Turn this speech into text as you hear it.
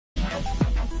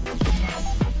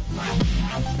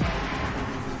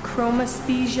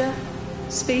Chromesthesia,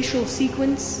 spatial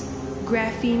sequence,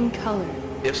 graphene color.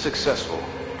 If successful,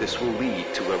 this will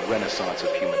lead to a renaissance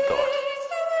of human thought.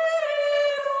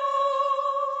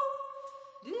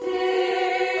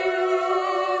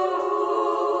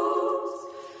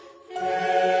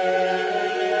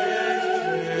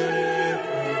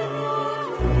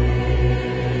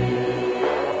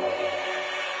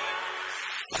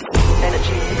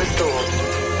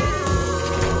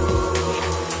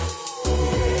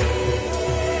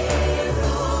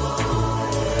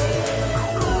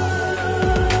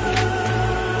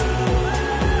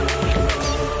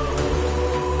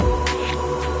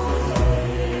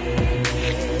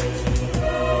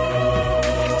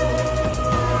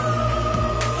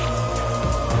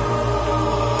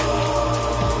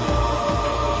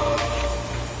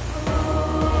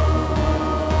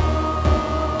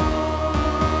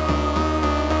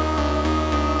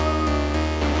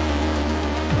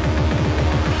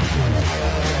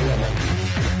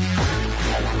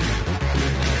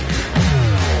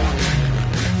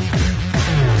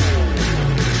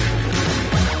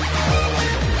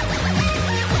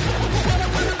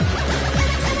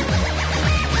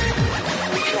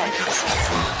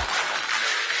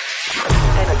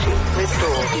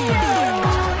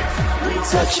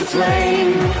 Touch a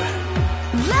flame,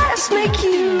 let us make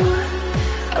you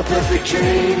a perfect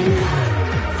dream.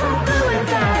 From blue and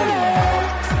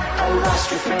violet, a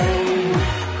lost refrain,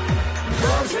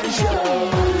 loves and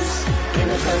shows in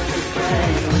a perfect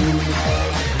frame.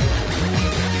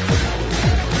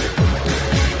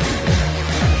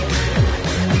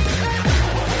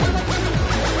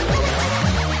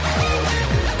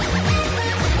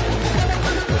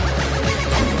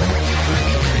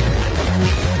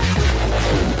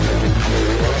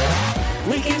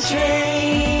 We can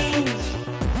change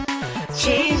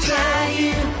how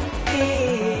you think.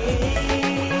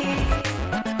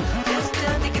 Just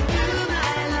don't think it through,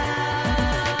 my love.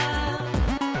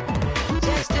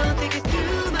 Just don't think it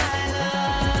through, my love.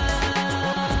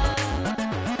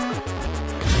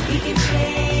 We can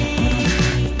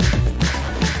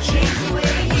change the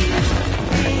way you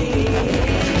think.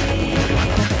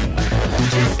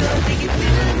 Just don't think it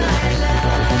through, my love.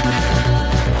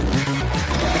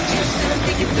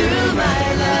 Think it through, my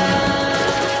love.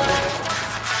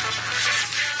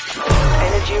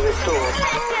 Energy restored.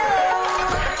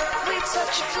 We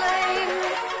touch a flame.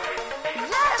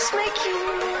 Let us make you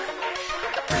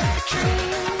a perfect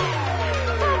dream.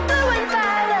 Blue and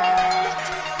violet,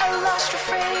 a lost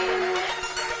refrain.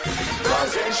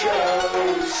 Goes and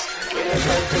shows in a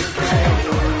perfect frame.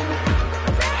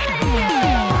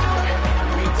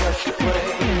 We touch a flame.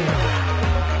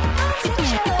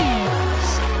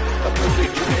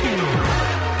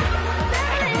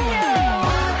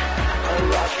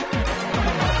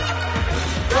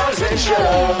 And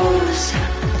shows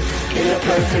in a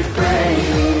perfect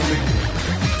frame.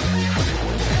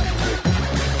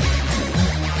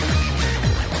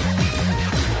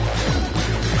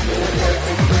 In a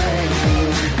perfect frame.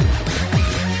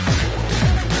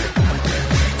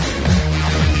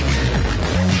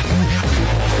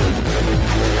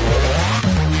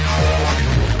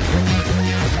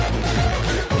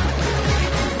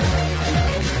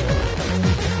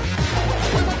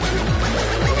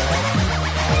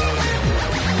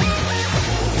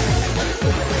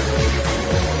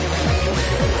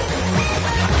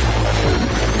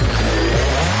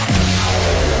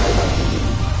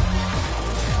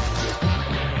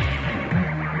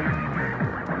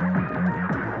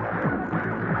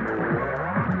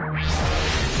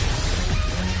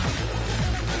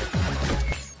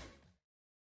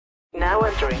 Now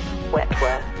entering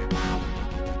wetware.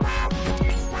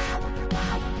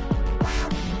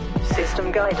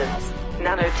 System guidance.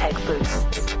 Nanotech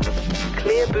boosts.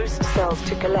 Clear boost cells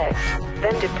to collect,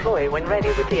 then deploy when ready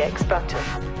with the X button.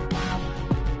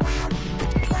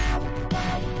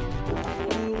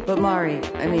 But Mari,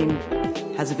 I mean,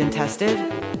 has it been tested?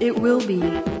 It will be.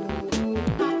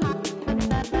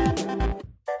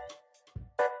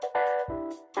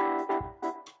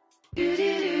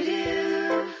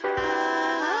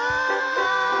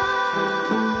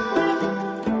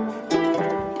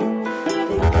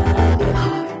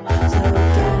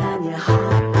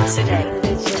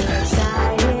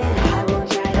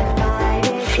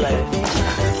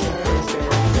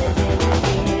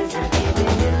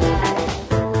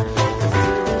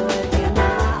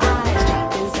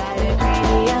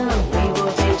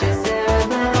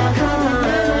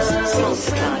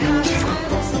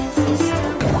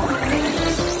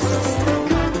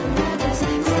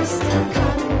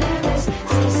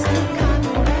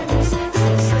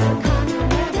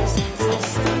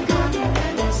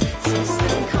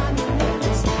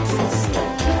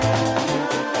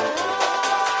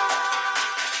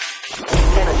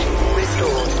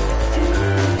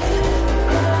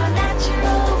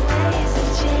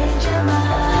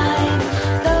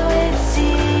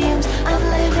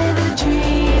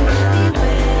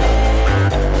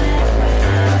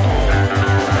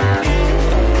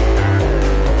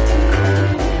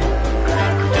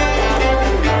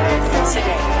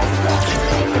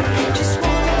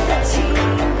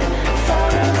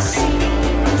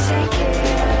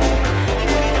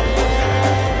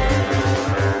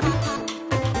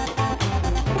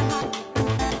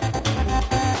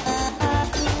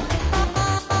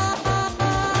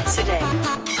 Today.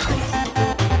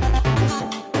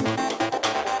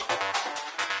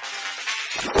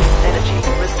 Energy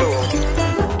restored.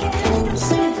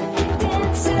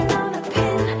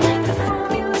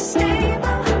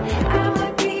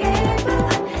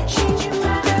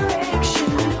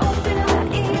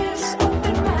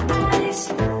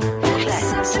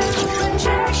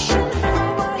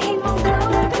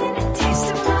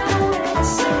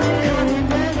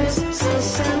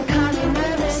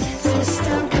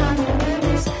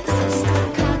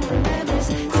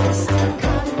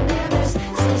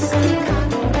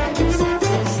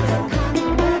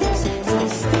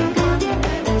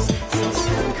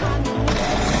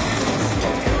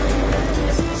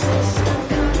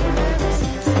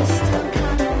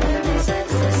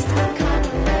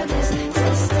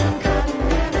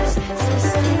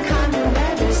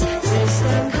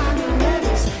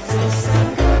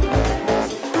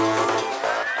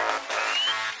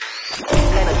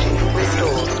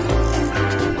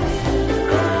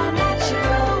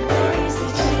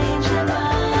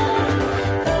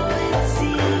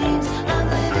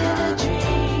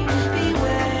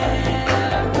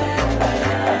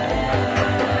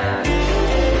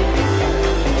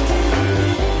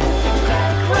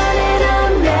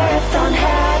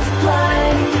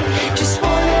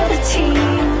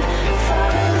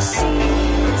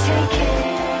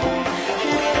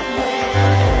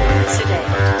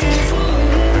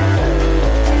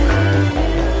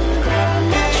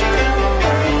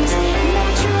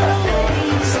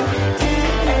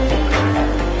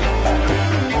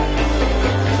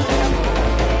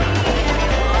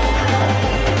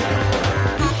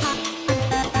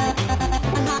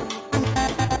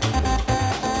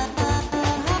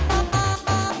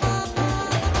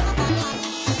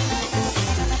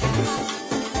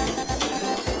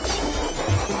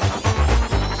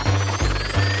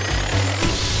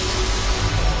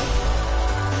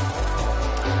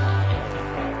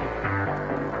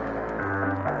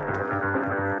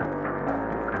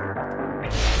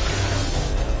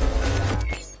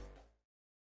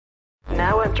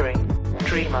 Now entering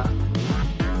Dreamer.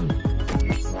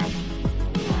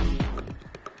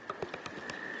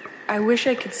 I wish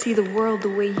I could see the world the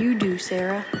way you do,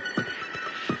 Sarah.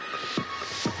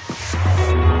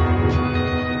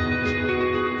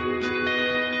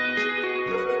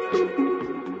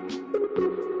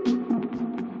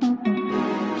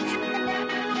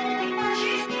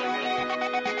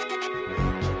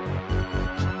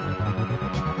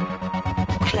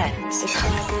 Cleanse. If I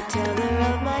could tell her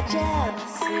of my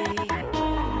jealousy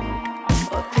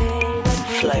or pain or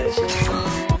Float.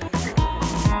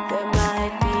 there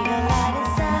might be a light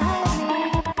inside me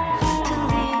to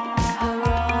lead her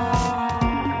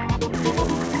on.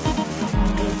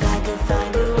 If I could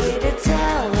find a way to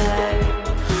tell her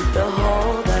the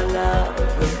hold our love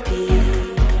would be,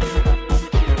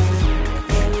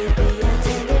 there would be a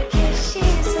tender kiss, she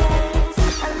says,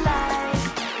 a light,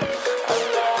 a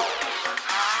love.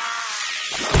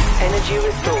 Energy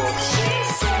restored. She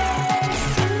says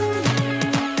to me,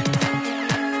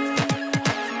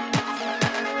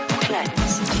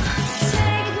 Cleanse.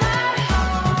 take my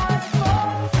heart for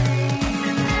free.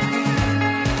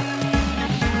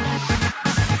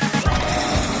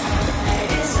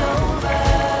 It's over,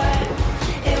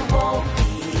 it won't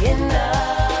be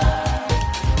enough.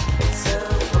 So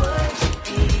would you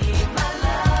be my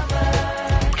lover,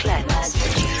 my Cleanse.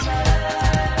 dreamer?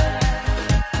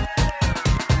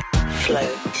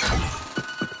 Float.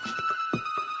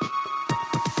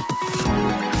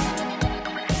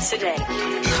 Today.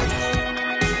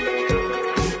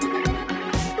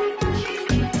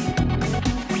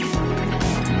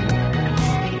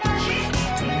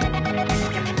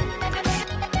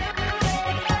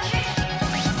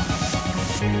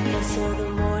 And so the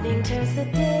morning turns the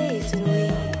days and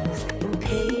weeks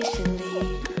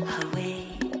impatiently I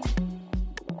wait,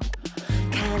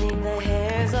 counting the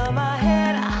hairs on my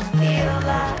head. I feel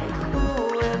like,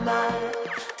 who am I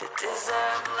to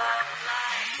deserve love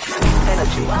like?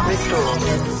 Energy Why do I restored.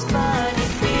 get this funny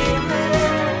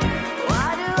feeling? Why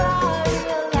do I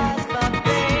realize my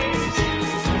face?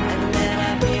 And then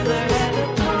I feel her hand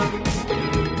upon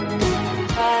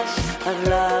rush of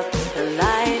love, the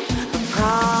light, a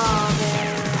promise.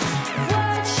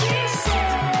 What she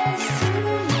says to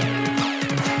me,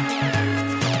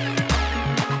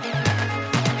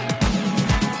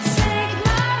 take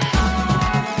my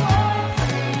heart for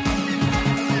free.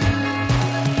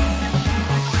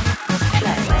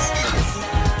 Cleanse.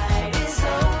 Night is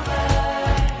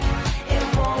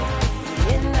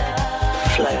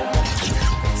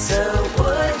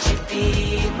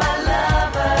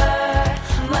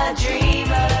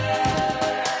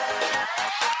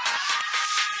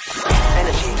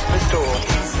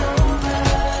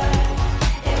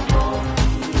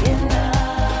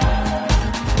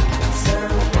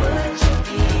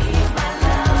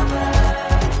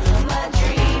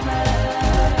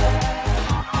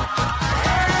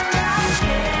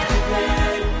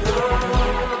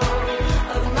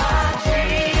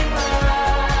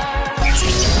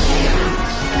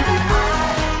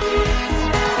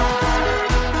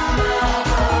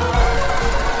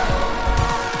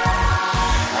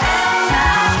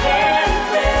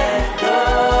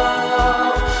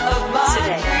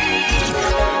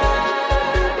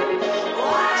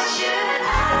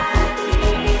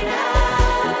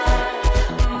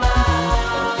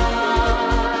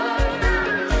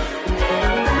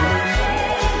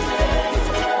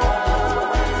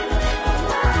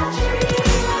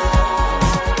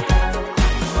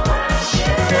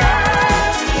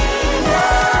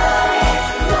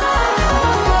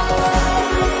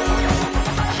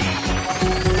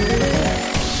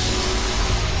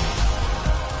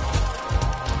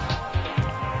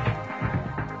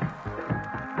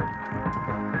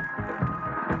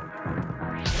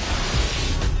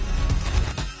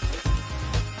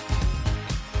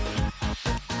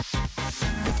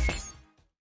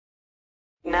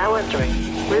entering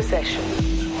recession.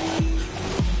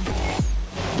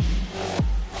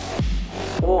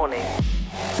 Warning.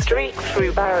 Streak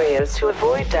through barriers to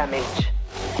avoid damage.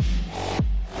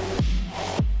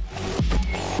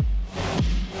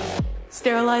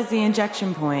 Sterilize the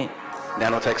injection point.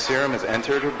 Nanotech serum has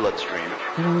entered her bloodstream.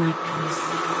 I don't like this.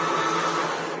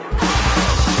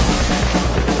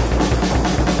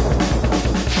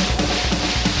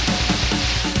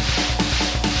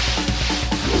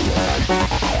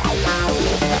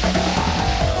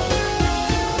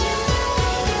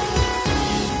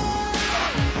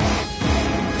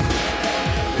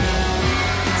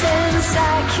 'Cause I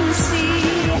can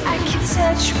see, I can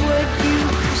touch what you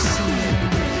perceive.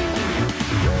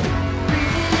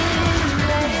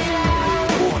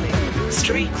 Warning.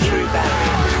 Streak through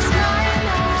barriers.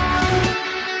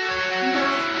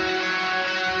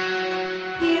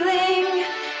 Healing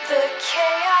the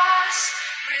chaos,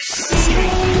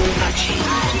 receiving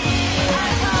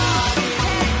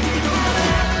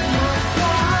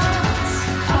thoughts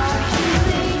are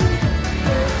healing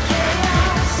the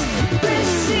chaos,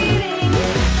 receiving.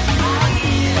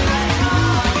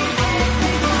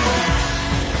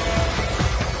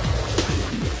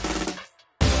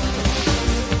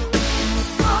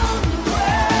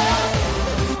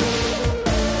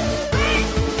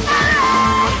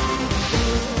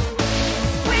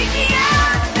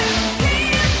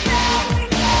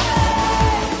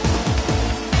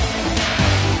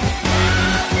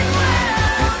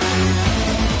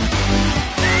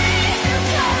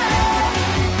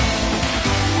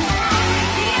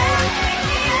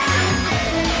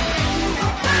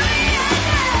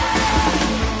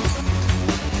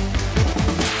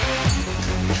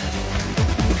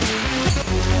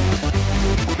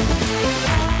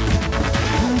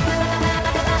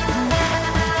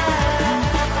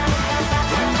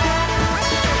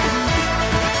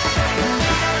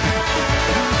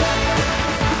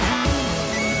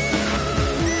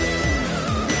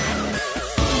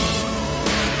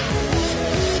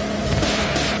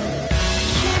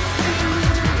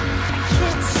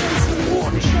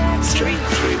 Streak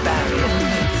through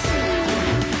barriers.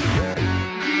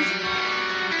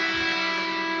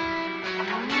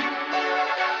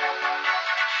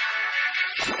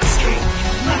 Streak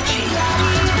achieved.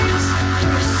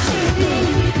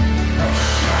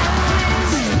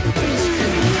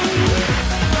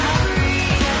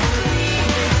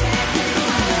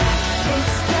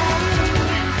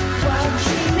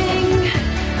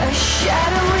 A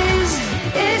shadow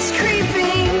is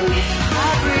creeping. I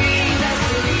breathe, I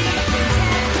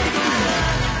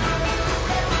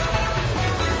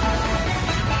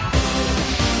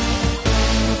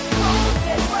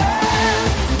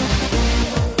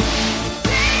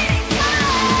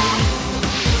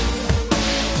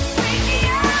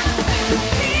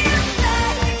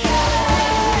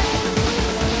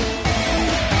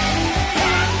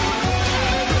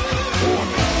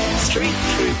Streak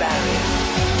through barriers.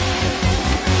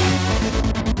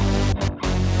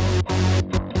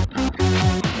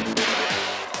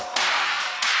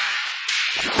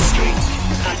 Streak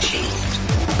achieved.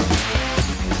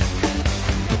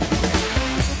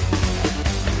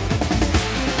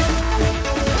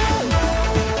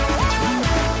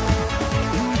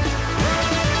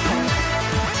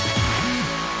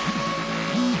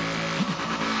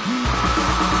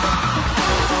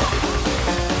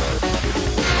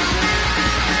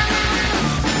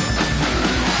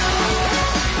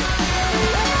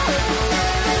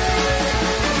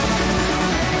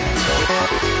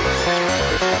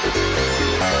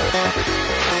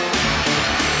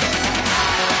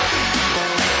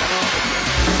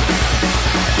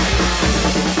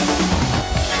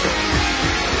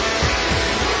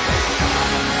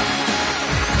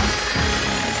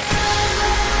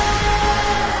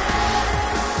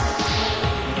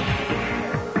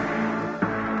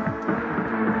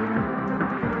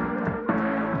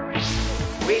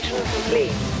 Region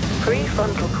complete.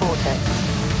 Prefrontal cortex.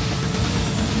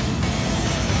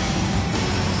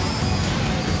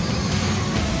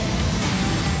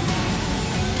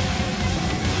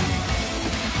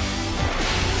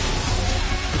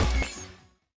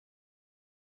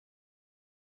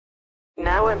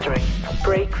 Now entering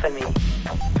break for me.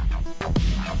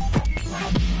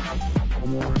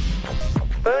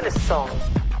 Bonus song.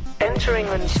 Entering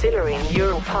ancillary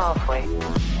neural pathway.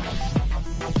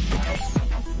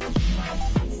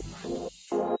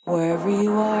 Wherever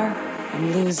you are,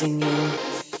 I'm losing you.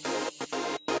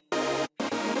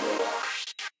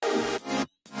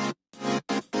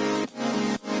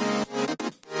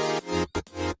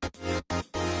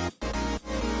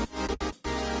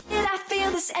 Did I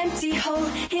feel this this empty hole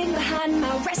hidden behind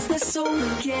my restless soul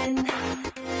again. But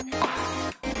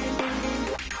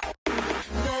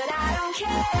I don't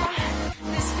care,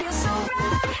 this feels so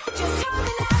right. Just hold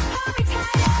me now, hold me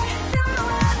tighter. Fill my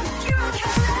world with your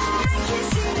color. I can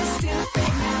see the still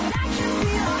right now, and I can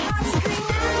feel our hearts agree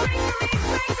now.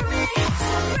 Break for me,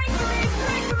 so break for me,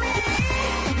 break for me.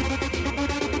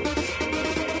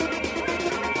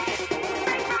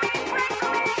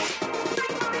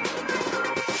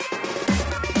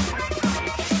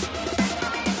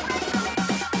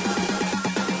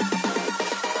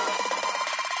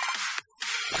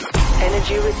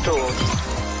 Energy restored.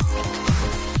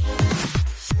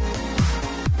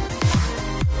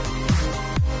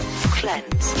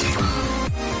 Cleanse.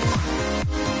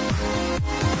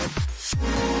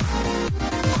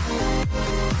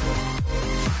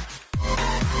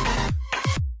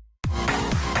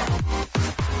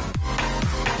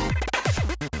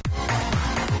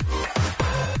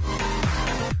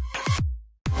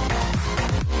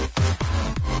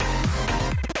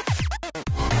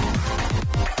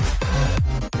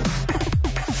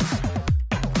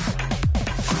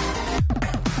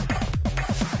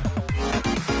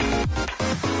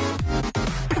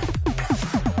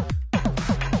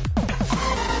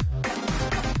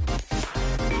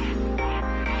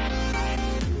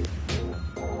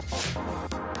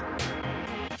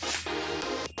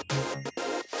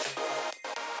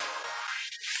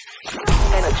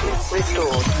 Energy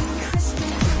restored.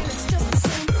 It's just the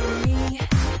same for me.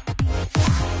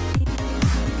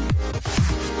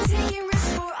 Taking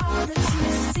risks for all the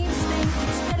tears seems to think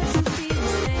it's better to feel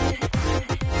instead.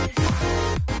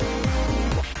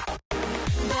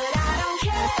 But I don't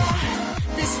care,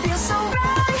 this feels so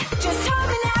right. Just hold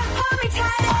me now, hold me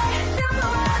tighter. Fill my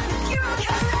world with your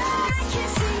color. I can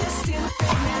see you're still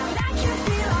right now, and I can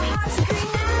feel our hearts agree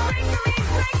now. Break for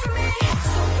me,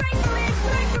 so break for me,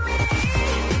 break for me.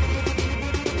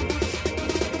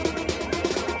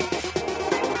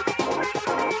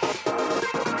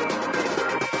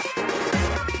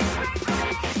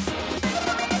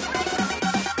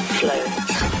 Flow.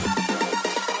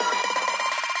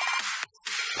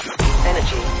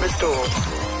 Energy restored.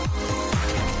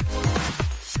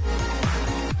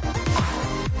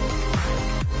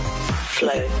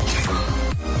 Flow.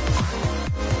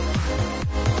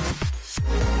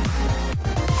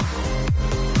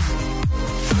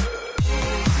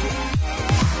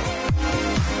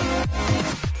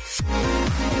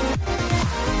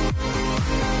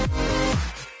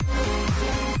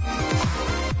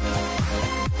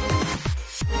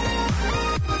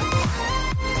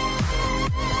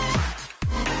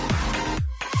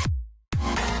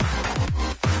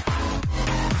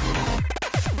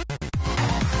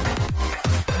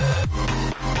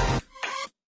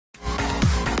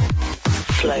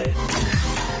 Flow.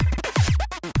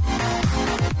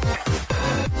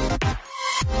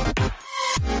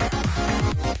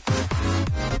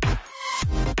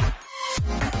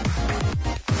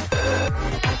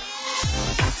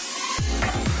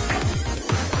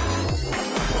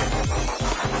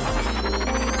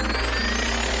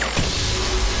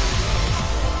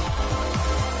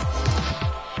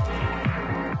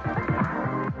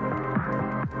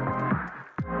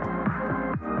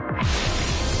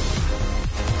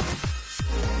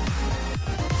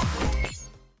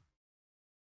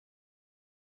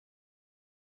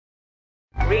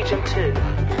 Region 2.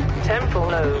 Temporal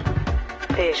lobe.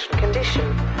 Patient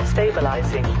condition.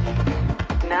 Stabilizing.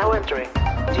 Now entering.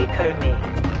 Decode me.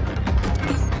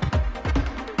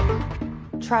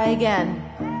 Try again.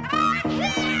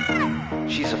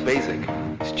 She's aphasic.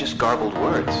 It's just garbled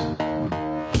words.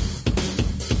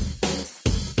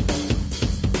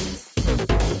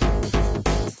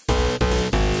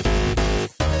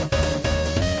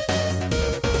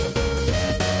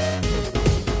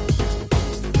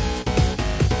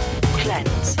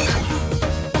 Cleanse.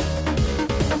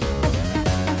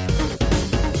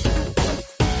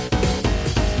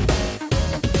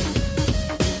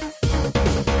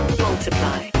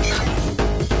 Multiply.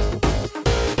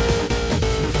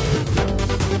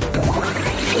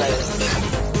 Flow.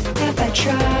 Have I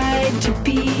tried to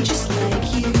be just like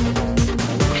you?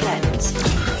 Cleanse.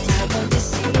 I want to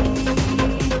see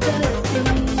the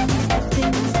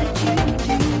things that you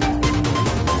do.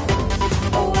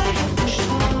 Oh, I have pushed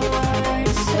hard,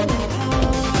 so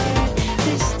hard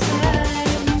this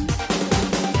time.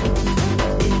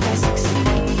 If I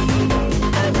succeed,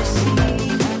 I will see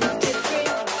different.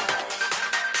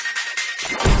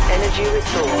 Energy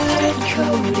restored.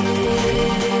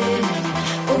 Coded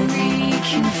or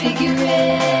reconfigure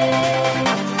it.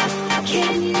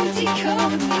 Can you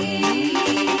decode me,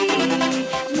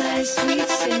 my sweet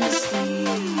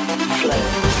Celestine?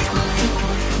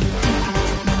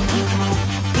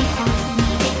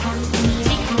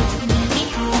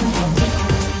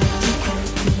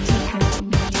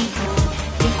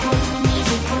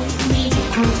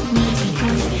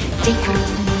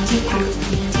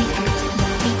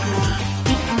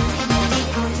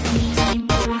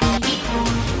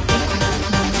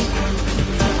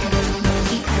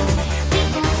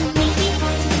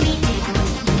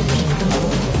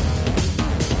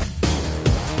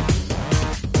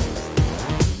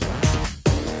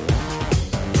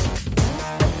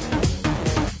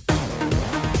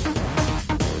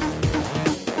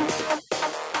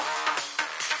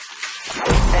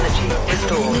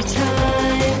 restored.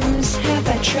 Times have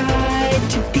I tried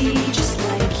to be just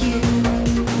like you?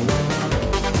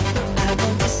 I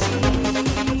want to see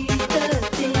the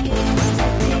things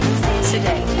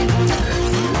Today.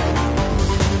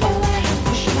 Oh, I have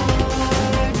pushed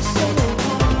hard, so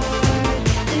hard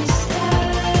this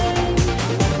time.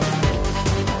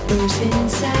 Those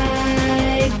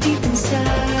inside, deep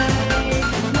inside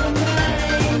my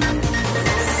mind.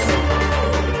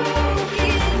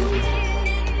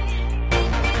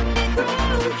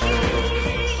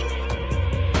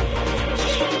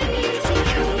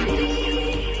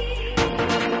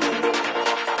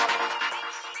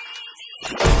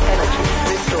 Energy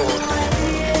restored.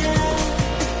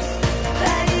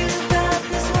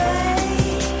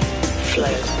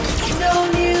 Flow. Known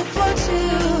you for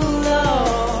too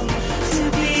long to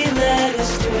be led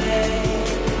astray.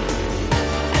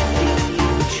 I feel you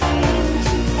trying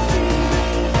to free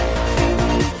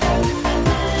me from my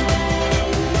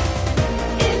mind.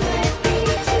 It might be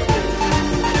too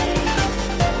late.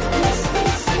 This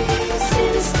makes me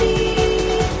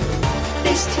synesthete.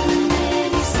 There's too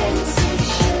many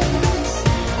sensations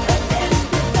of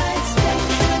amplified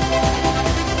spectrum.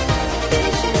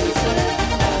 Visions of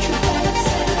ultraviolet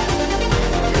sound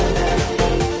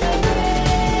corrupting the brain.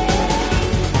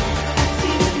 I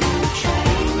feel you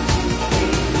trying to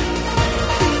free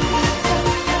me from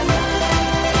my mind.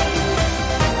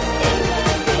 It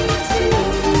might be too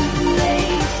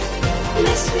late.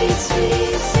 This makes me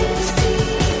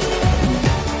synesthete.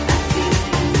 I feel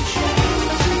you trying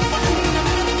to free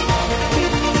me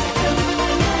from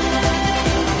my mind.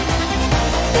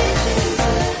 Visions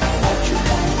of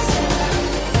ultraviolet sound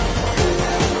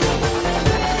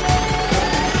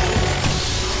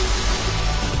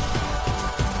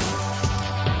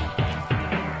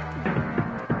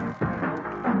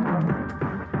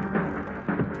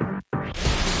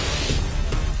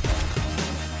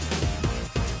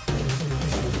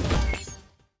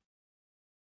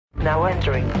Now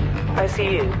entering.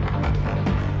 ICU.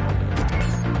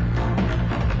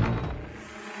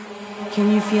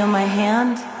 Can you feel my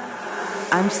hand?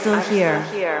 I'm still here.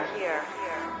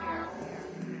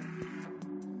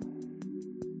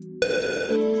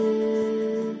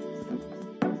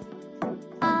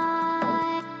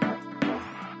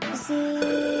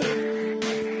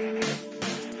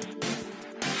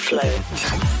 Flow.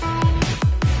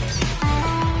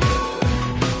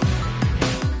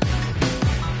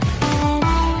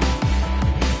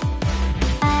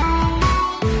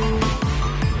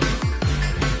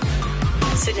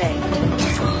 Today.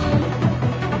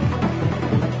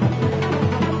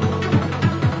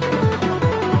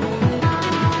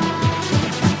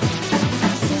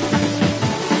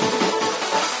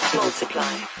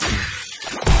 Multiply.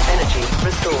 Energy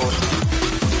restored.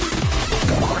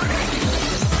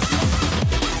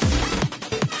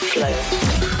 Flow.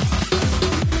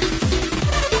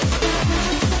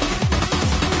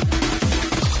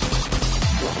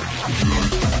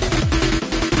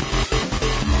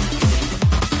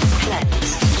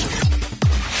 Cleanse.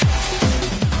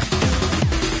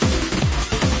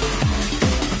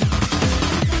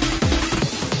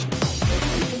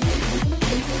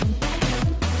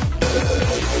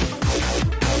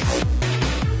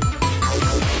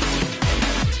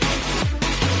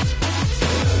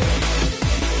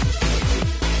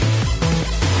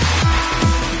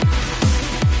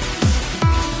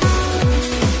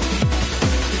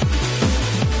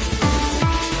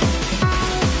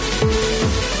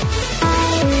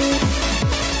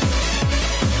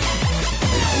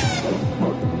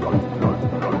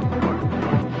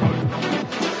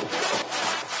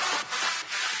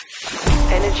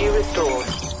 Energy restored.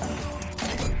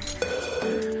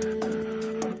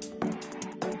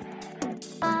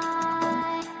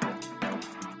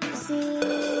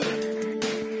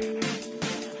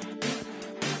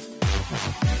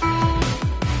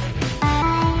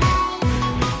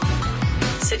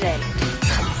 Today.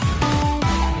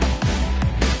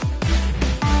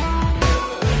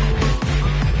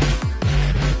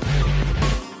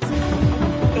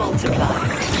 Multiply.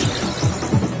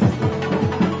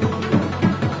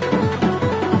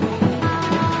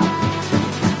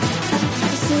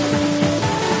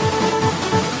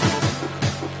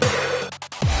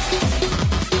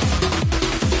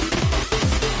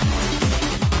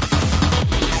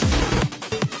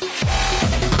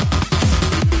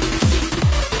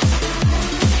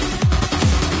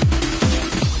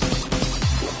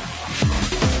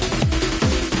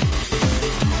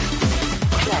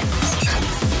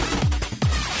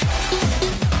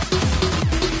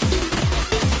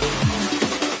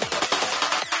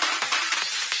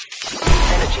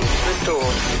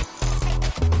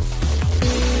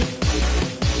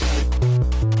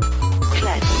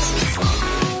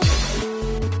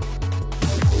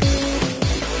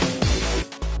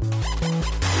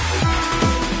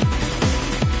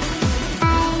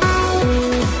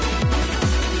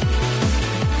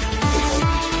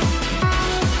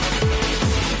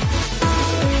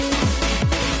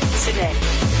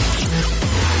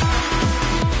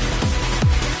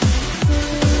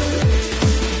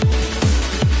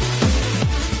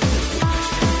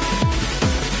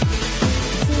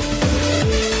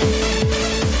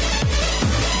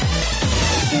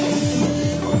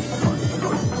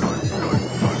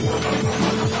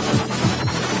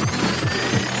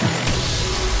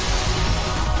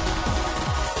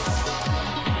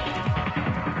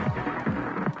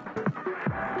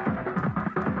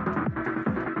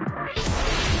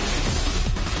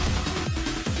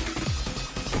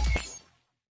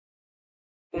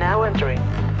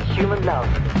 human love.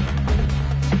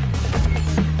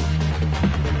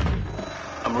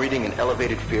 I'm reading an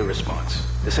elevated fear response.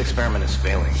 This experiment is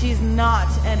failing. She's not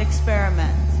an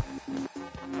experiment.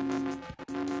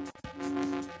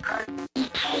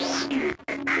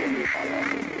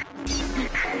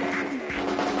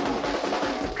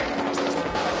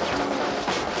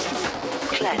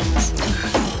 Cleanse.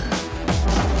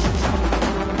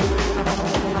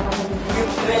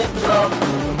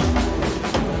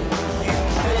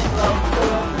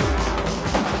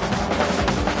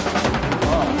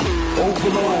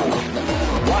 Overload.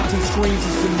 Watching screens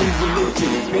is a new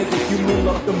religion. Fear the human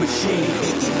of the machine.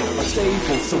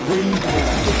 Stable, serene,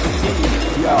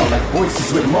 y'all like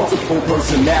voices with multiple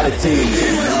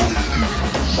personalities.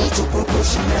 Multiple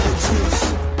personalities.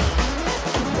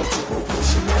 Multiple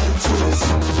personalities.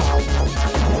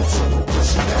 Multiple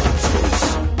personalities.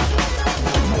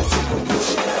 Multiple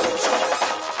personalities.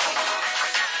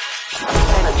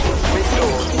 Energy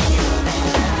restored.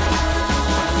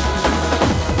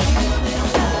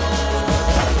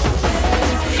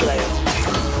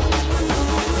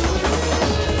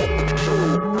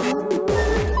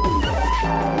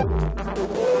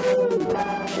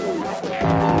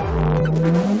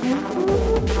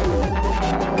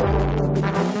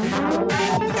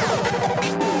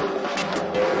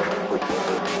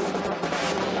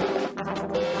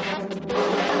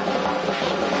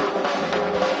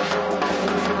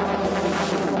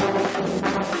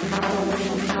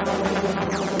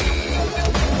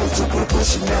 Multiple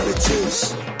personalities.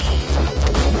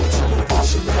 Multiple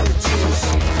personalities.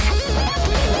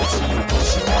 Multiple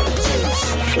personalities.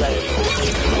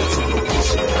 Multiple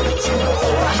personalities.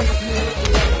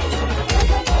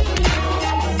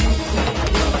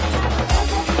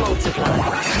 Multiply.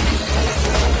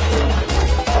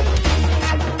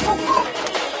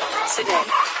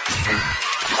 Sedate.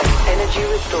 Energy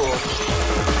restored.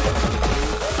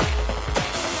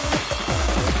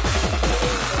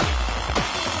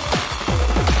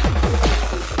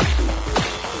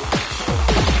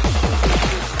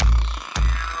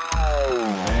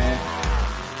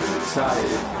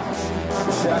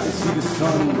 Wish I could see the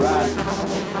sun rise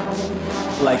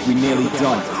like we nearly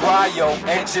done. Cryo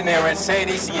engineering say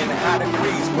they see in high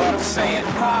degrees, but I'm saying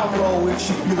Pyro if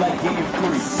she feel like getting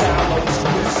free. Silos,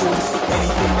 whistles,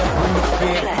 anything that bring the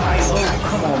fear. Pyro,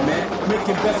 come on man,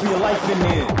 making best of your life in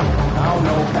there. I don't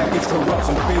know, package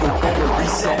corruption, fatal error,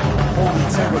 reset. Holy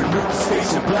terror, nuke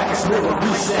station, blackest mirror,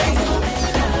 reset.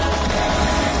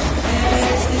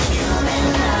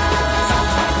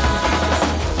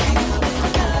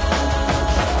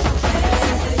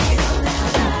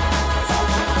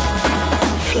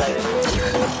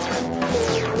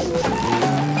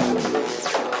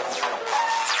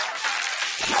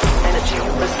 Energy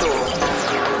restored.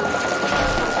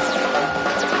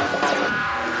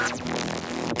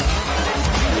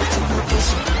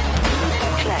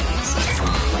 Cleanse.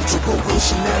 Multiple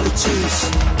personalities.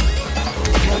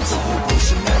 Multiple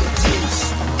personalities.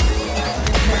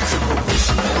 Multiple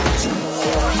personalities.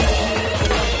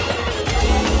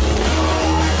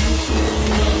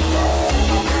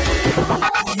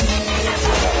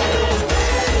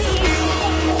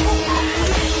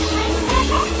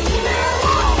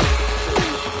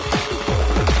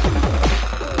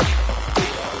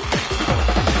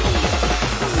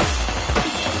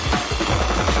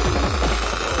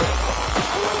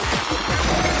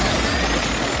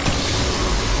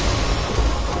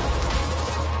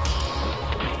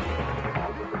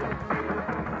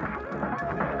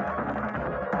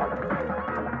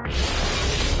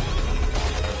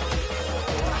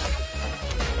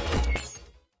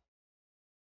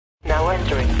 Now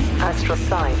entering astral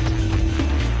sight.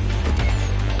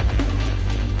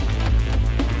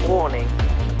 Warning.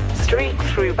 Streak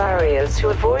through barriers to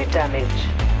avoid damage.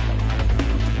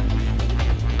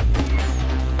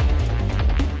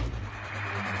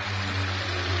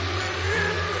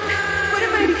 What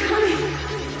am I becoming?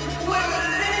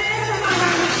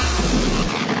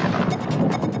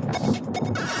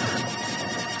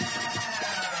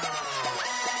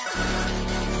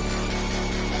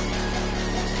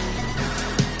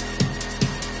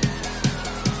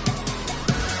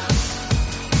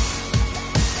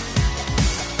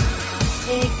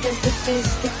 Take a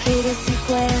sophisticated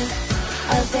sequence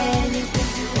of anything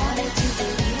you wanted to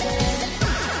believe in.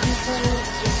 You put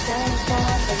yourself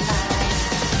on the line.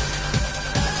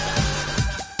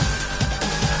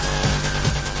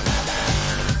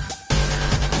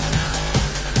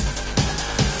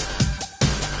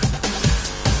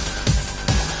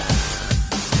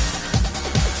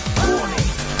 Warning.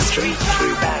 Streak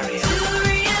through barriers. To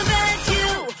reinvent you,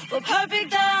 we're perfect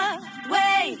the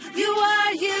way you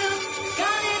are. You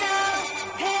got it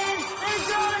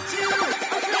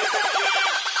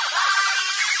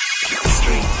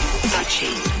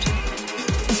achieved.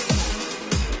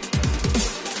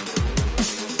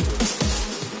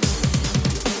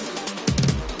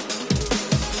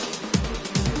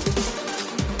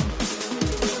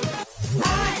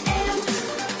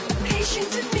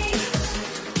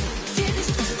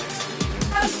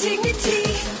 Dignity,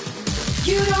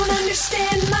 you don't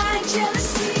understand my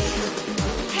jealousy.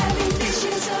 Having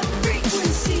visions of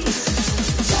frequencies.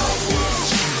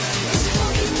 Darkness is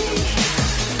holding me.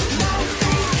 My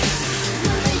faith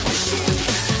relinquishing.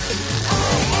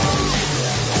 I am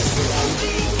a simple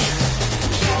being.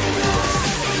 Getting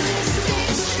lost in this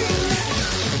mainstream.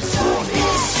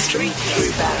 Darkness Street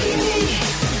through barrier.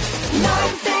 my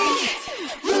faith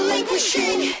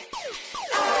relinquishing.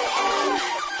 I am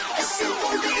a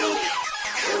simple being.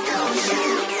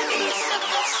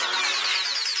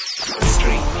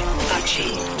 Streak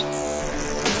achieved.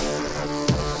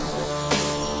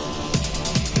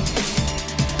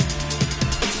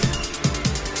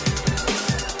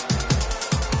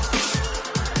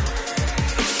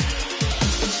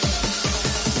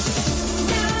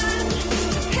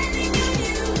 Depending on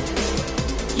you,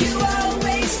 you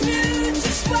always knew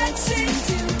just what to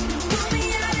do. Pull me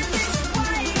out of this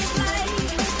white light.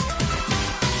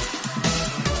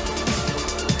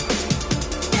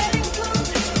 Getting pulled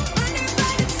under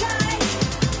by the tide.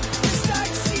 Start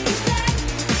to see that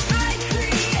I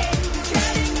create,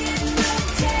 drowning in the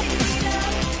data.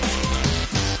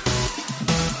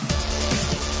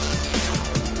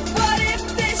 What if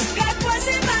this path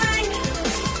wasn't mine?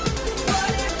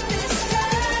 What if this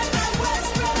time I was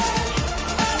wrong?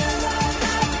 All alone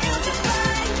I feel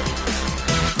defined.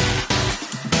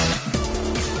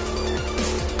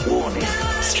 Warning.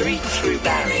 Street through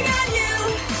barrier.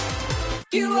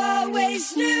 You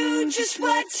always knew just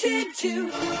what to do.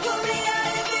 Pull me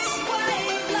out of this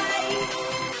white light.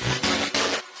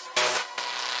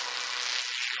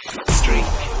 Streak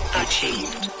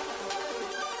achieved.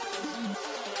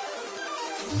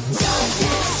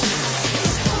 Darkness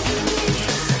is holding me.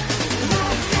 My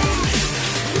faith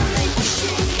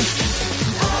relinquishing.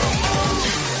 I am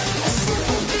a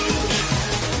simple being.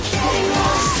 Getting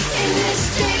lost in this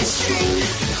daydream.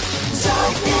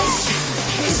 Darkness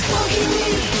is cloaking me.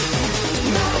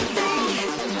 My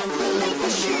faith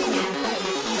relinquishing.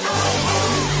 I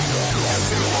am a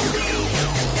simple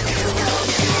being.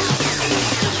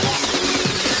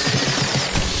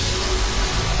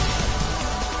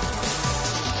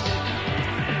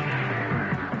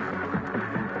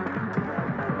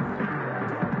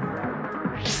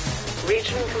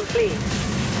 Region complete.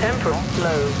 Temporal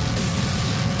low.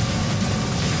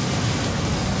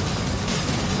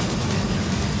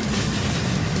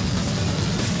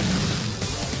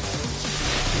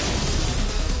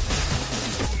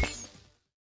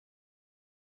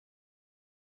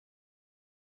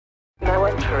 Now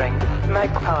entering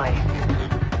Magpie.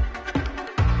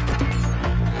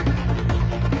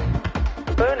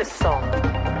 Bonus song.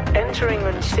 Entering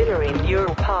auxiliary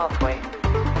neural pathway.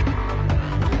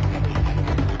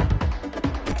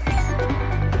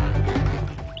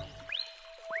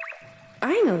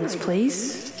 I know this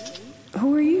place.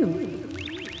 Who are you?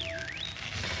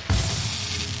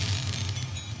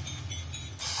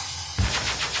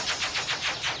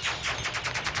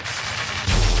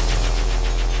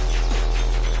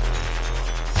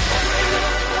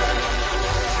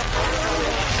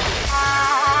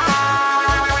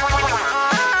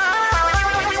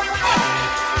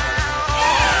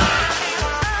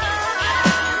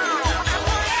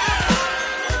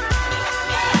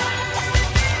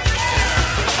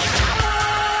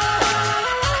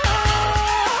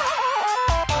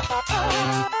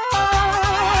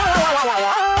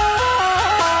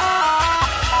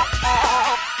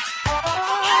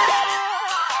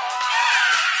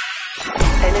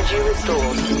 Energy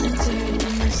restored.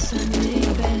 Sunday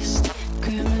best.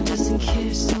 Grandma doesn't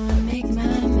care, so I make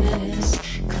my mess.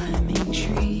 Climbing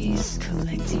trees,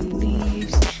 collecting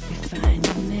leaves. We find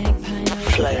a magpie, no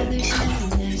Flow. feathers in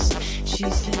the nest.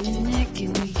 She's standing neck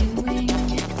and we can wing.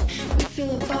 We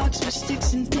fill a box with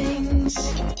sticks and things.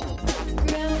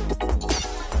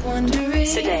 Wondering,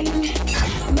 Sedate.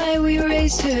 might we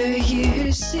raise her, hear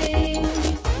her sing?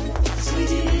 As we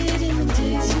did in the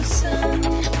days of sun.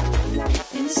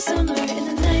 In the summer, in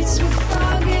the nights with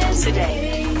fog and Sedate.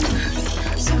 rain.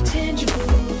 So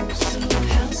tangible, so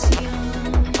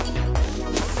halcyon.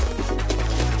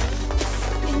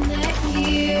 In that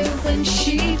year when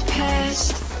she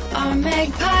passed, our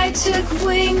magpie took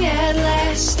wing at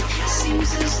last.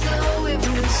 Seems as though it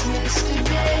was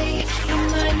yesterday,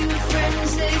 and my new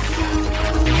friends, they flew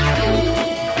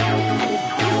away.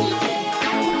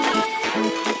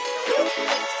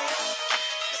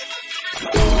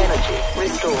 Energy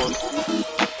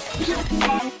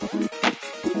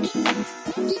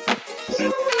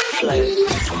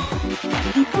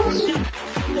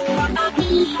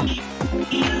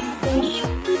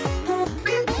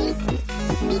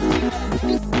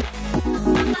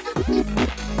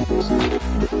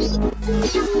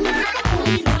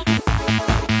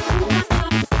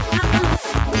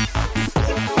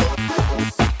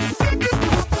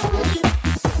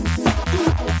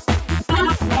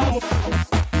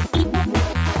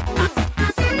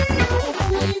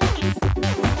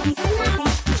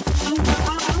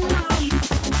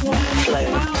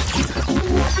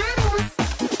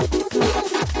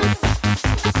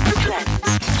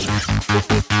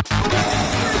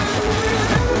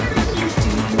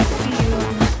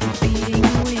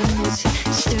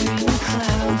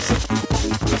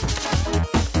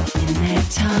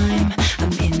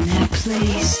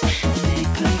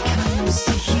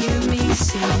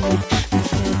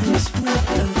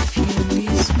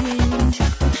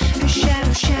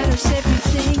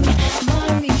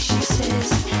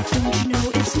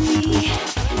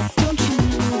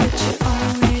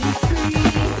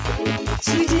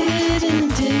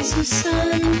of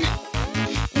sun.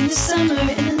 In the summer,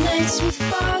 in the nights with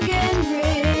fog and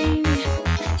rain.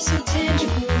 So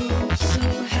tangible, so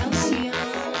halcyon.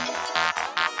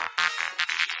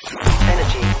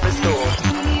 Energy restored.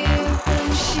 Year when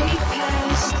she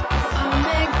passed, our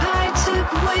magpie took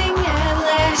wing at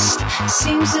last.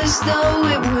 Seems as though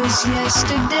it was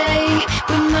yesterday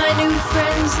when my new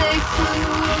friends they flew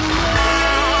away.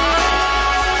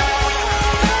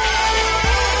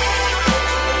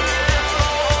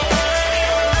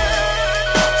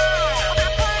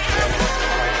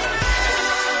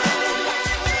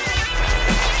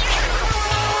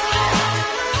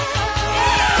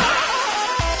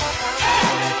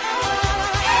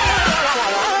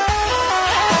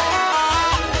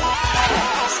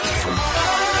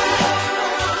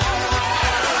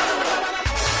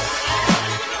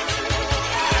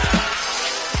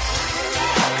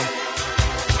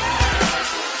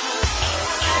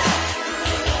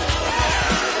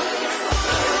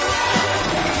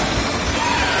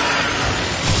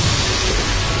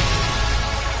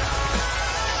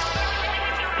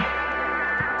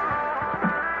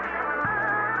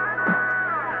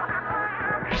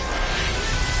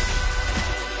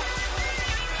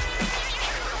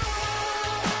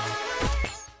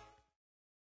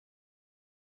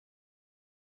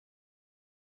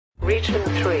 Region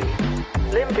 3.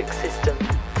 Limbic system.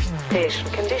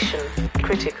 Patient condition.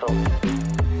 Critical.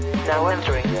 Now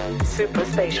entering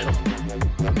supraspatial.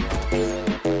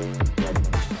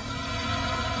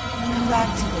 Come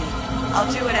back to me.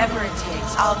 I'll do whatever it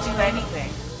takes. I'll do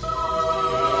anything.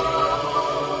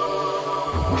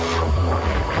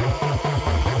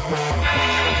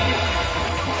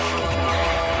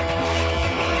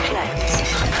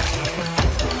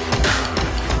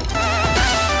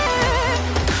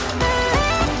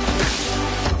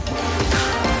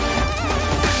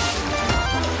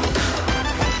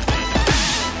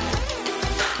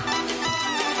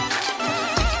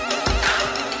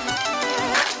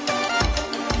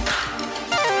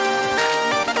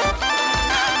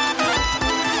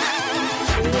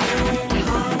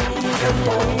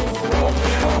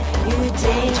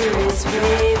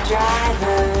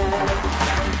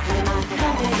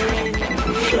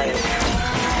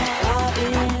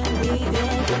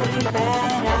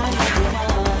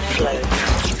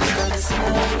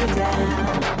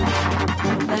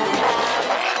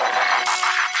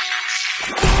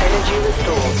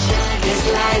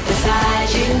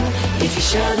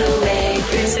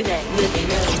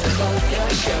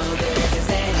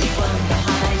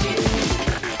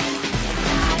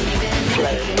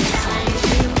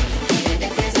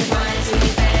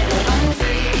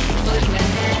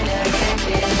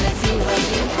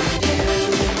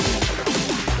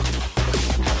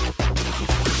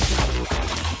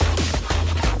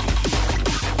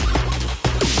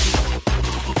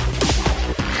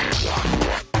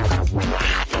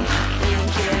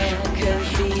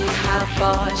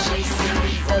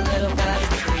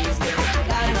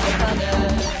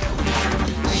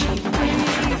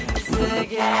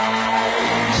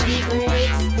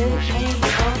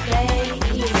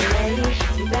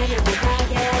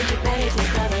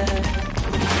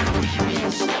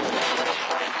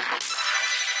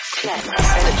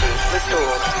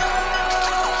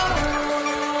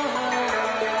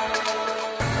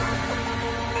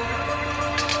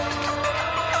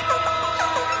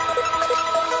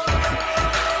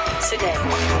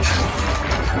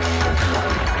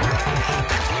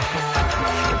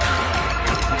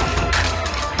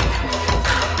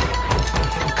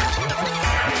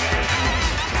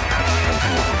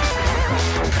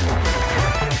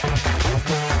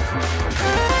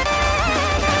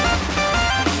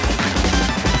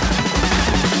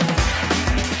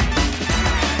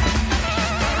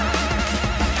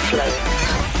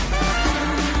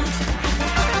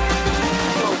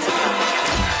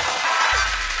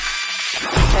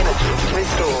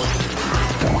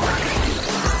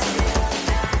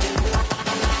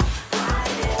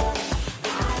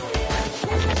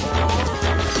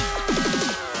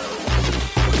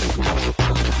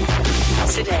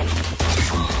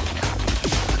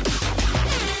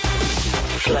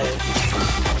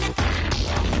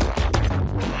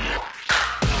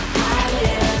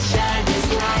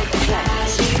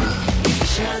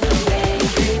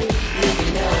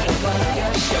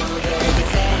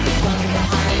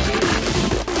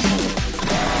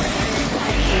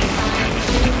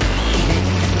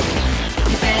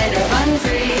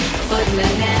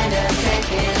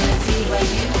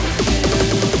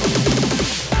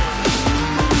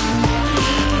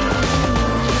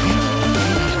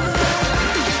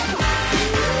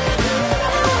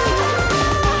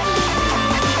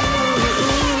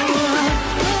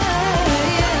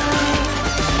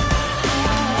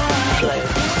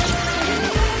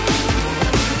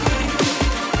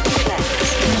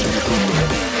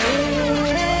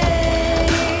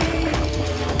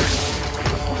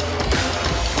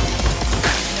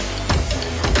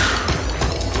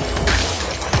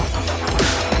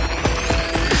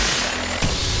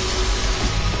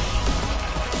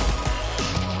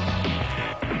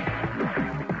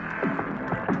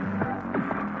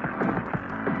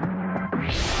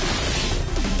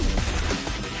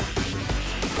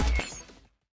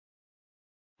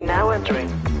 entering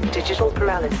digital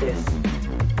paralysis.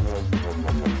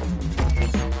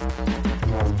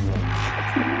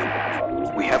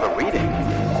 We have a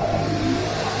reading.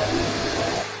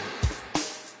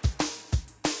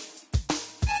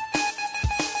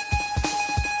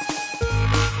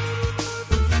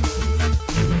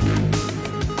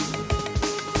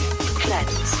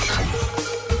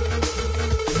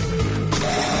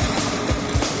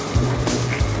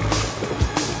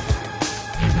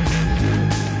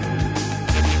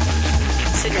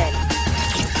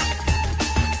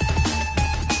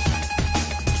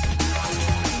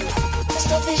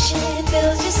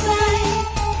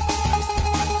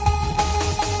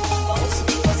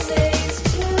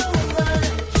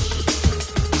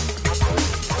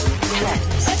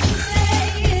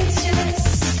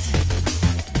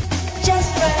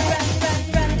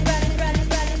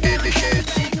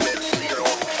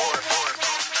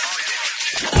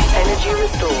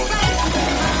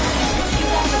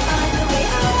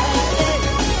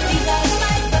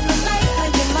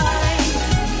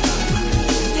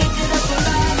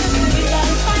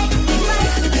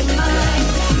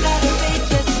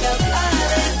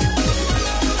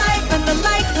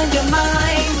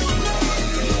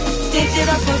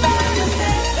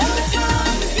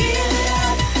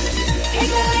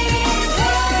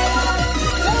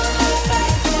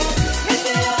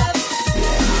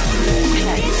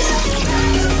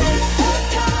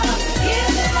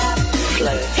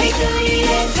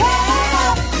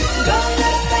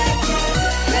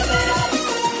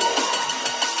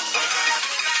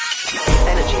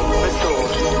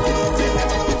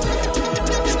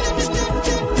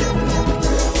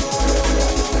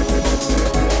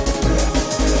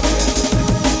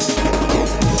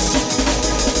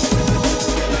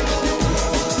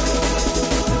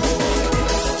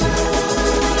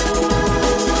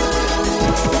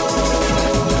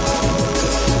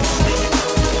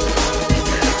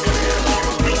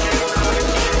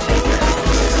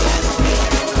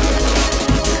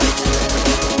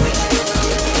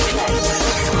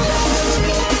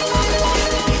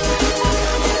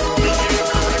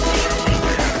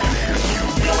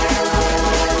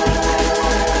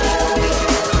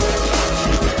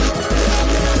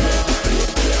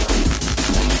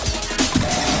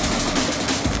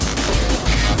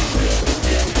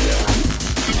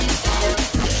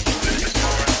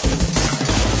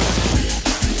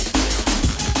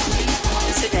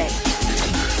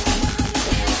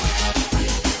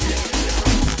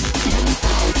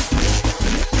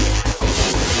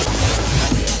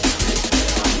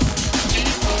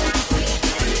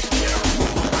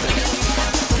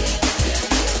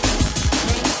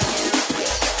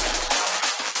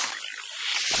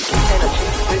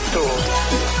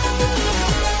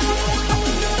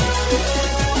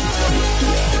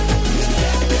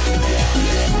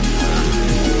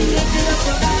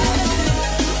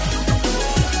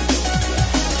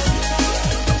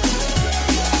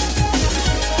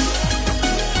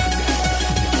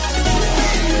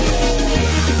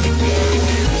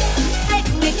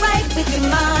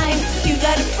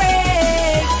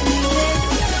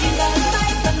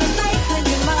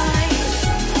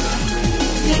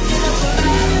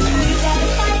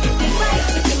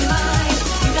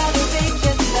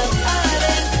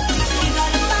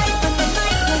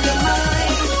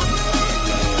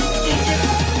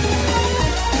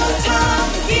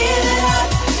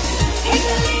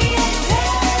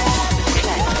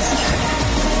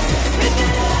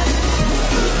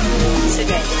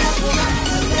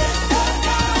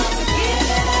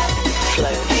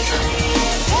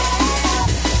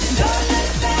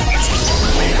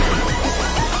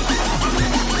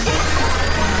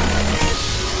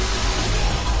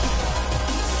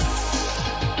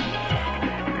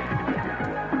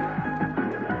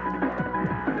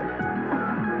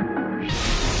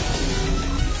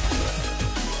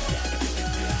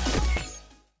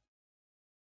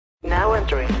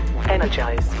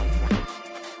 Energize.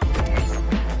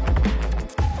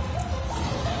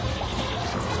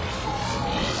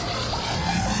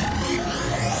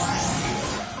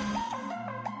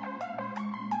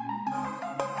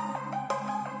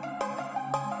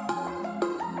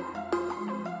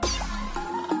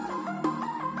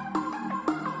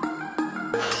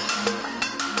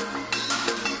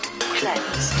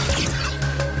 Cleanse.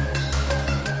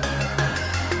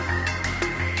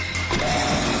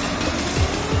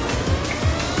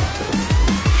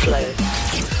 Flow.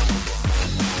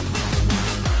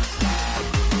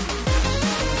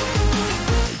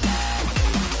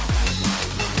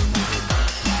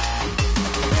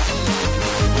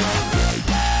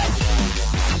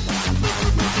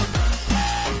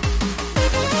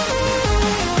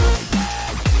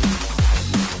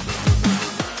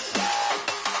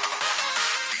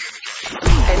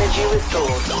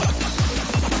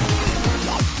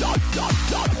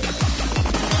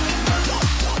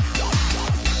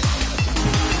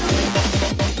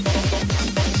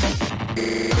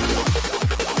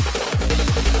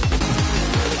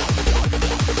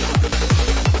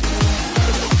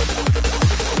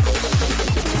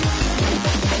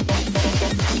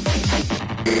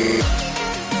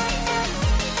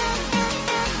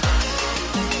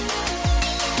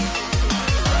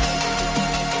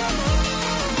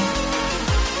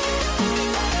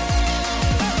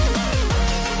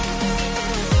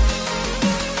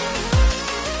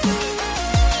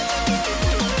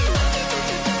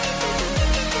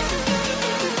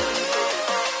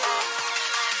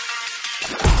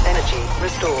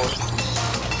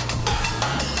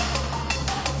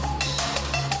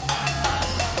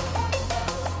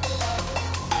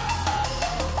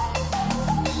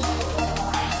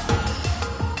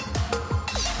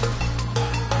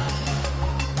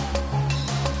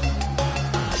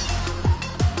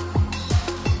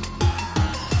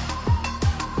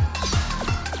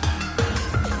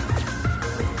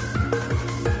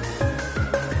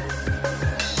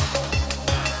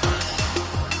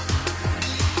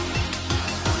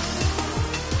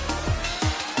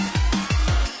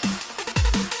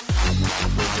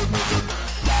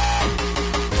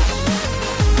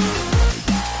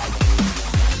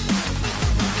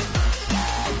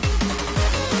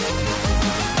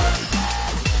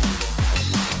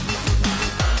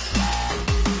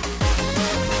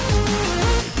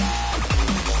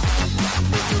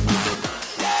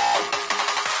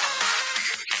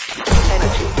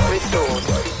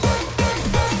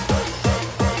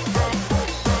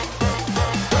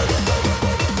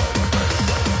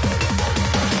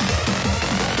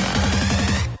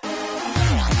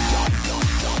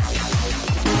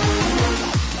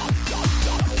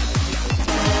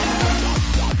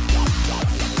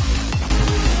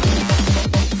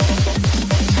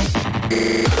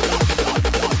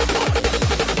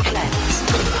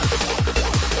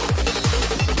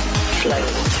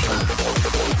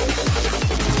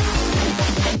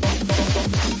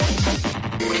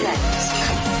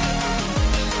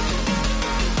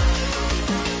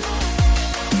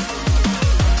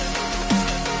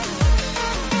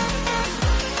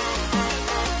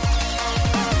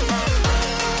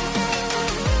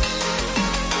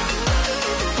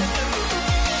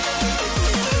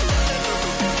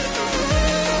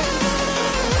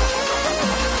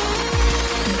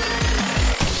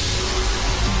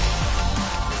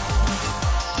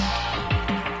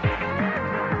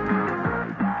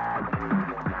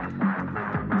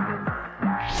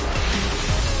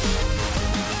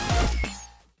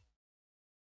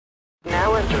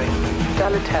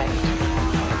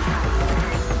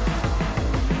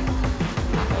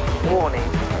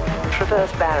 Warning.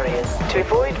 Traverse barriers to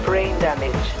avoid brain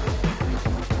damage.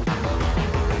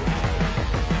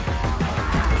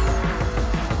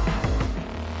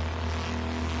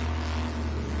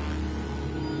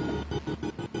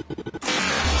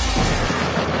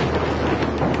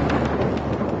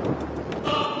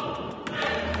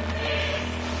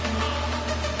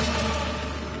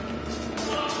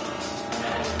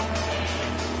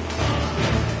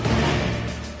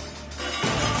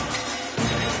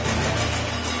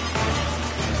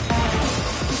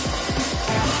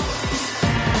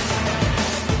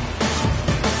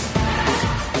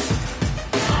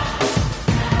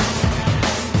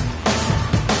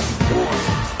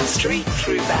 Street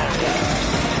through barrier.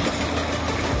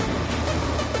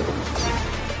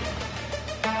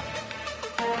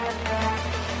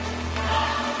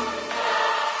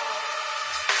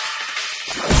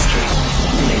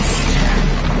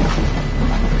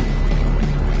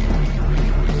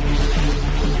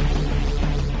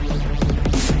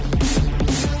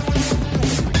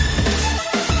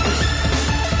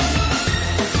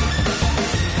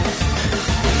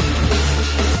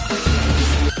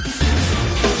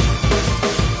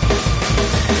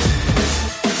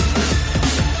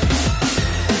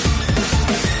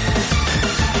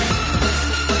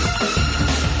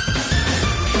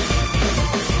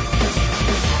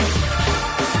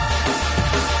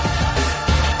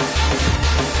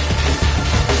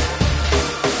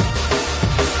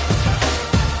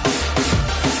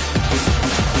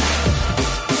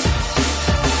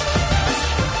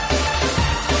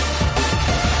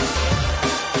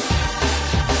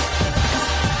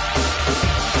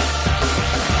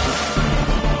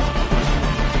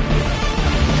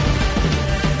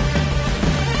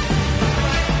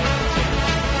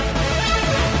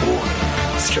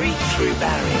 Street through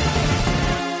barrier.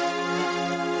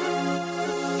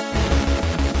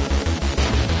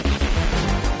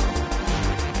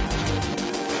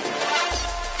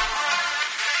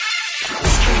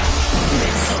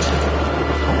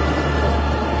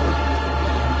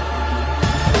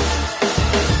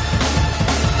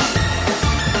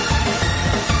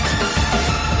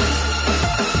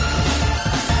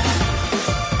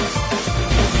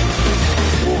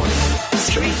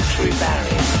 Street through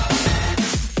barrier.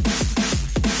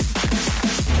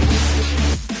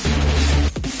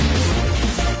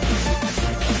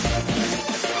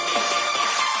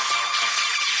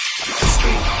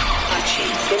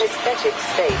 Kinesthetic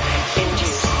state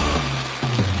induced.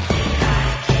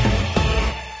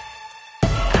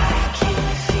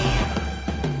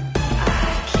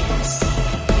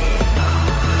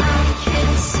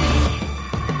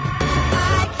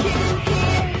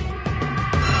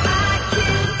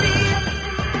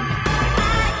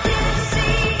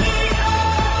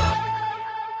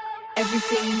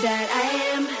 Everything that I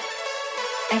am,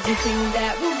 everything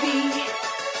that will be,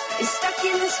 is stuck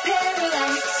in this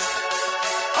parallax.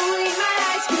 Only my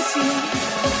eyes can see,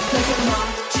 like a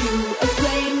moth to a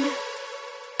flame,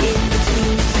 in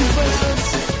between two worlds,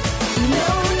 no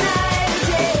night or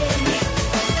day.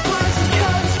 Once it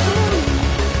comes blue,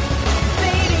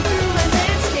 fading through my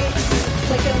landscape,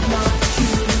 like a moth to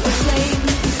a flame,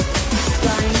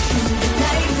 flying to the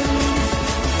night moon,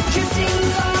 drifting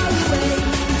far away.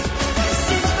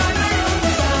 Stitched by my own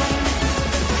design,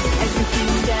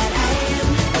 everything that I am,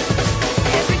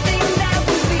 everything that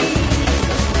will be,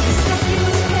 is stuck in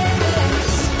this parallax.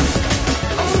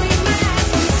 Only my eyes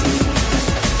can see.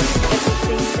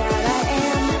 Everything that I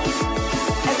am,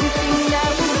 everything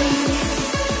that will be,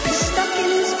 is stuck in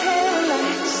this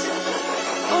parallax.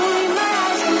 Only my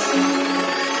eyes can see.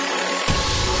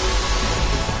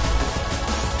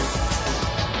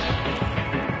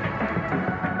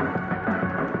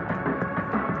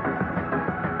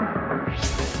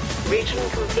 Region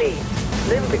complete.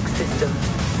 Limbic system.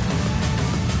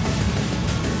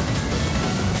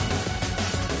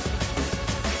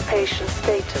 Patient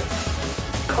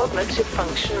status. Cognitive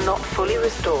function not fully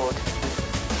restored.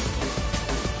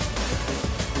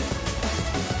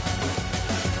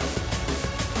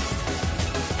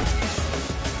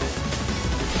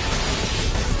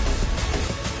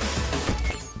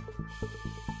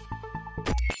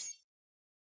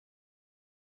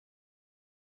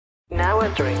 Now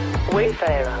entering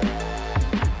Wayfarer.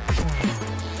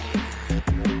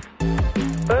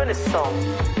 Bonus song.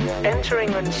 Entering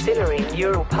auxiliary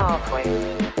neural pathway.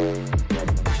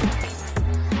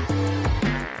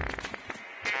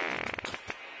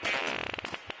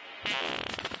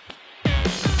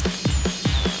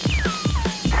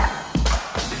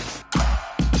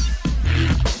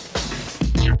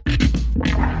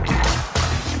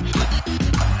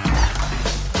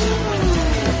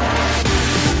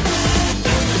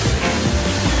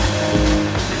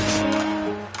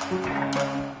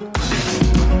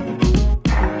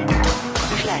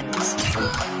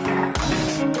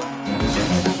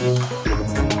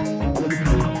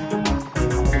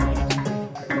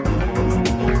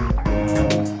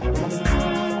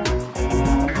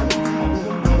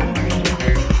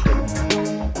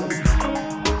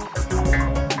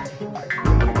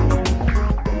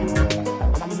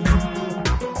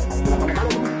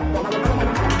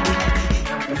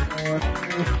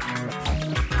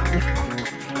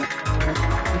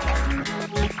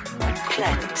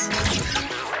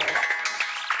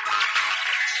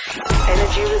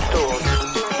 Energy restored.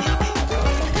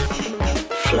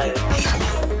 Flow.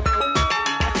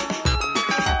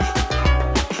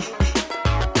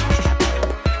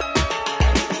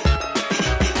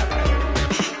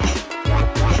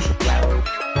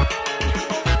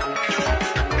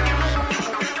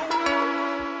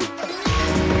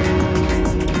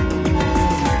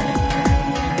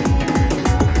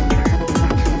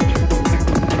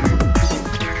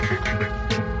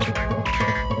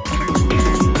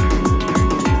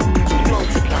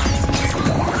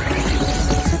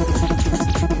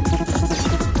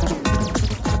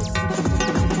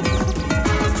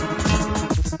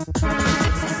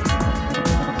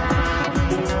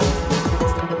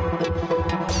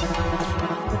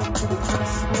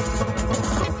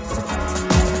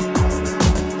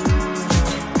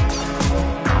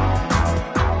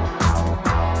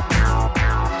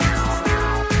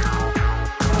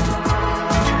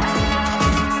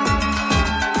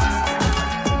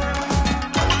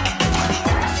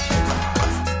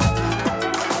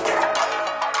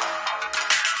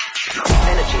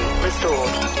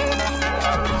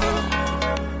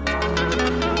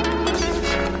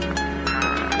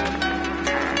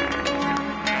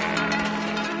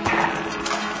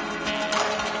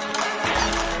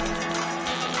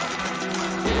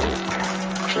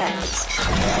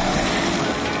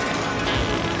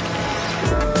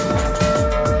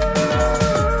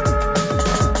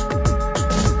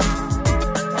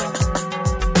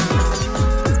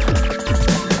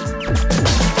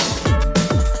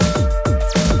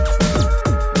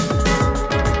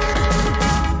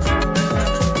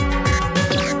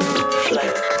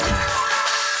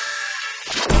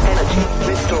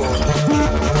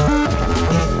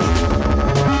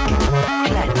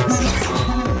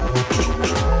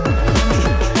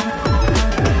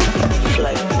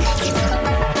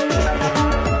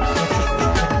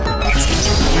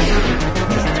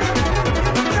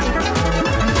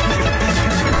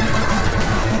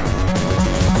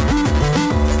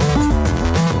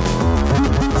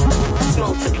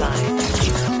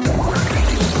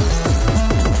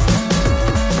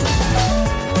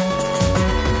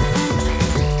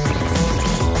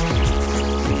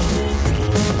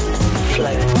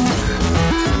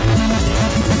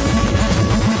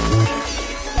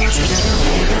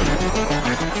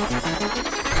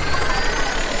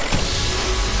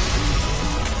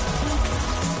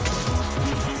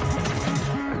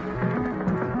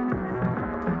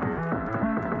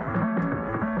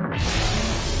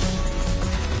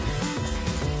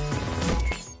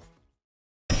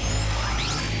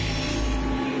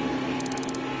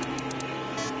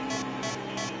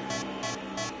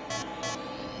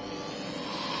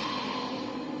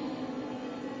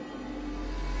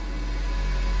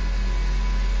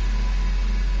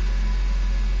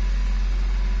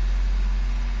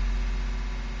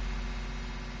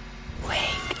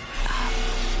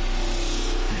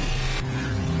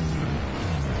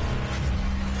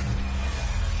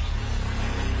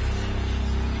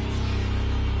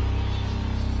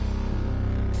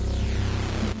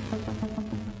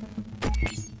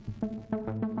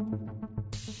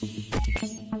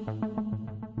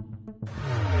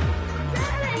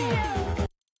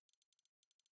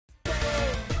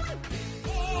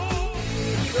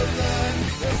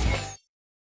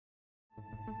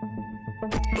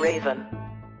 Raven.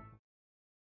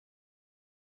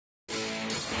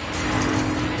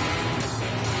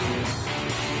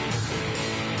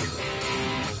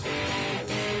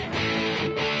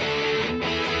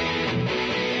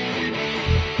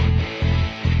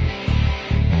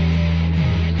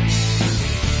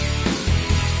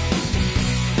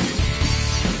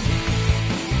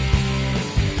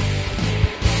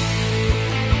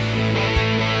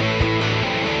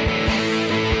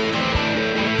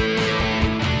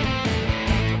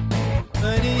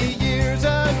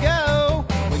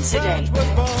 Today. Was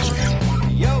born,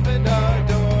 he opened our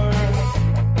door.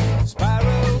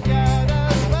 Spiral got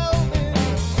us rolling,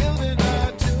 building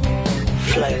our tomb.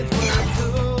 Flow.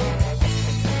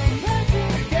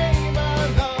 Magic came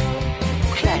along,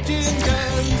 shooting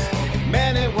guns.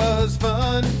 Man, it was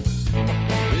fun.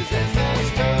 Resistance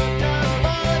took us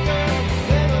farther,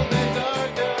 little bit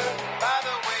darker. By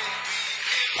the way,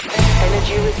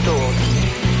 Energy restored.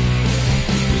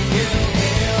 we killed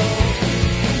hell.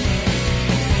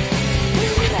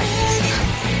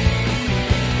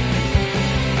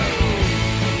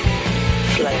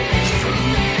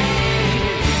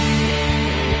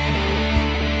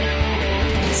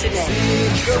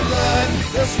 The blood,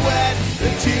 the sweat, the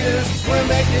tears, we're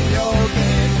making your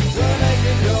game, we're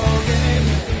making your game.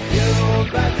 Fueled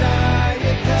by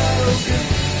diet coke,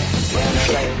 we're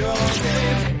making your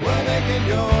games, we're making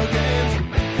your games.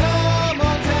 Come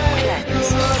on, take a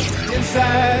look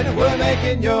inside, we're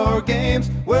making your games,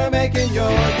 we're making your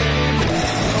games.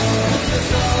 Oh, the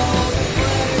soul, the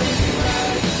crazy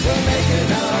ride, we're making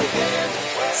our games.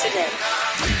 Today.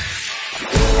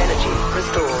 Energy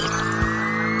restored.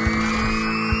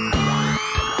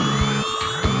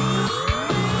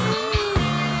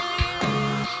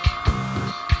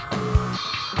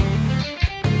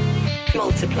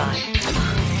 Multiply.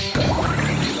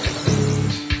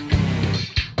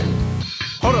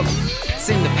 Hold up, it's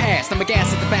in the past. I'm a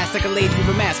gas at the fast like a late with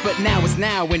a mask. But now is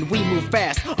now when we move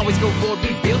fast. Always go forward, we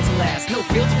built to last. No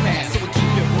filter pass, so we keep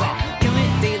it raw. Killing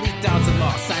it daily, dogs are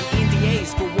lost. Sign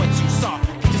NDAs for what you saw.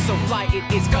 Future so fly, it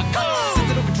is go-go.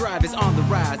 Sense overdrive is on the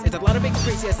rise. It's a lot of big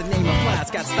crazy as the name implies.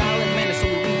 Got style and manners, so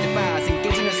we redefine.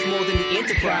 Engaging us more than the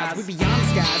enterprise. We beyond the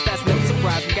skies, that's no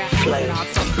surprise. We got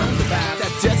astronauts on the vibes.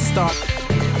 That's just a start.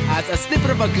 A snippet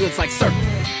of our goods like surf.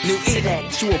 New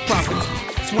intellectual profits.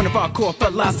 It's one of our core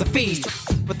philosophies.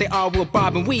 But they all will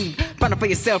bob and weave. Find out for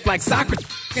yourself like Socrates.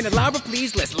 In the lava,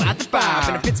 please, let's light the fire.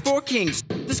 Benefits for kings.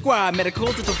 The squad, medical,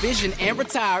 dental vision, and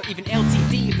retire. Even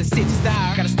LTD if the city's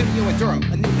dire. Got a studio in Durham,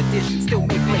 a new edition. Still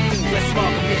make great things, less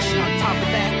small commission. On top of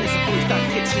that, there's a fully stocked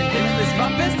kitchen. Limitless my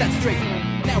best, that's straight.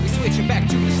 Now we switching back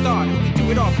to the start. We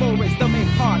do it all for is the main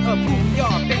part of who we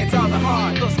are. Fans are the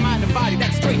heart. Plus mind and body,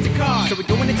 that's straight to card. So we're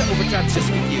going into overdrive just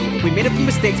with you. We made a few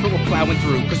mistakes, but we're plowing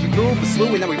through. Cause we grew up a slew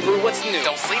and then we grew what's new.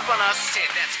 Don't sleep on us, shit,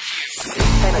 that's cute.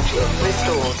 Energy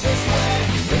restored.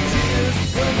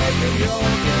 We're making your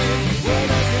game, we're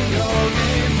making your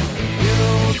game.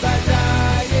 Fueled by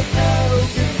diet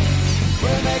coke.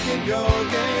 We're making your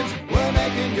games, we're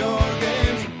making your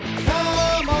games.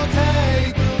 Come on,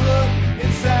 take a look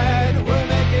inside. We're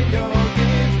making your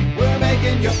games, we're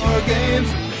making your games.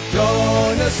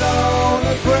 Join us on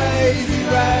a crazy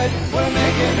ride. We're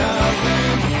making our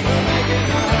games, we're making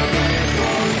our games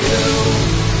for you.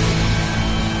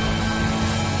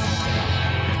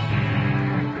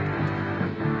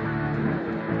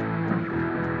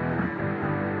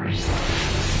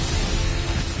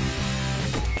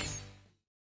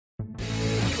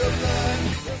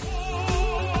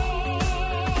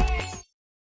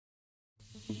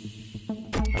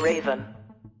 Raven.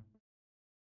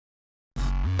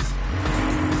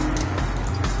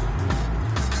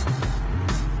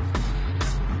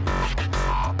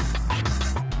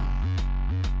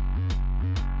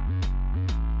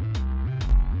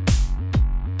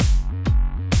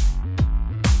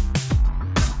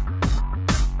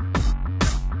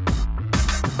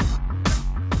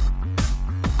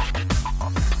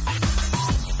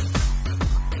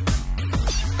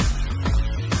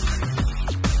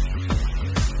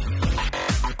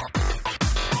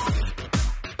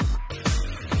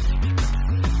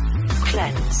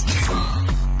 Cleanse.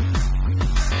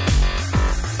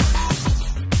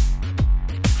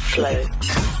 Flow.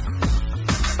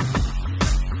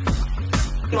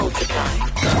 Multiply.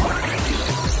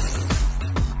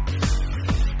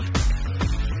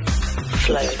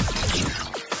 Flow.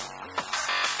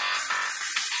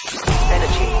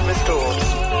 Energy restored.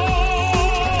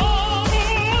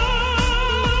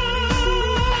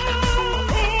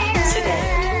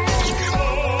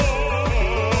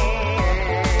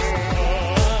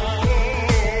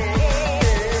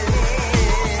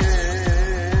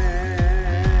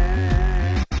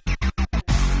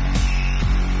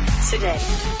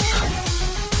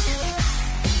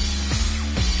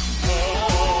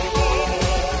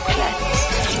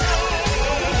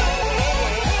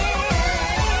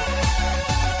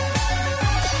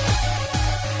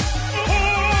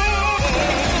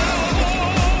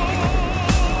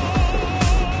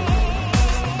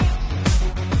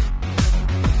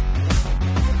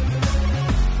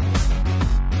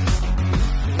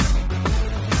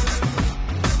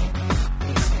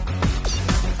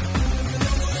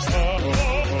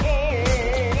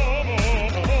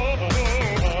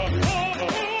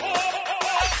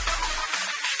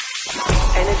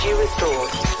 Energy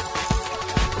restored.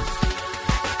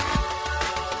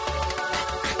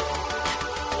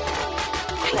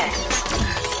 Cleanse.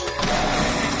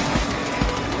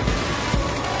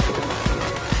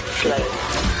 Flow.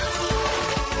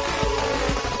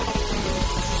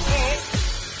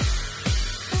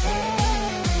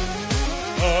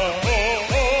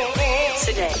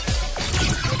 Sedate.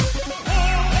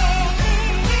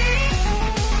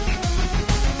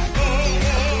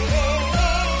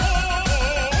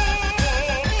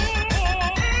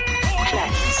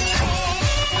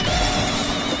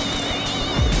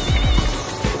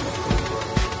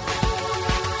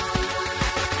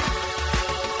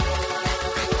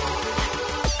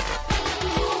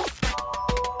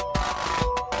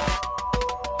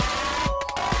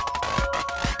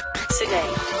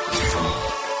 Sedate.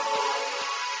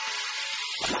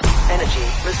 Energy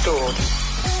restored.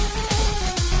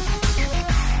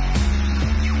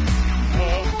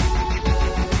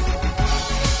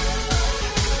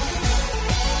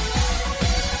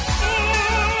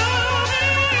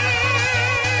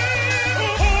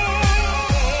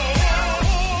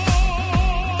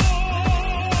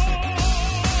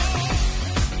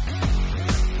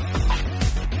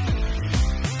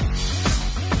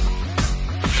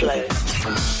 Flow.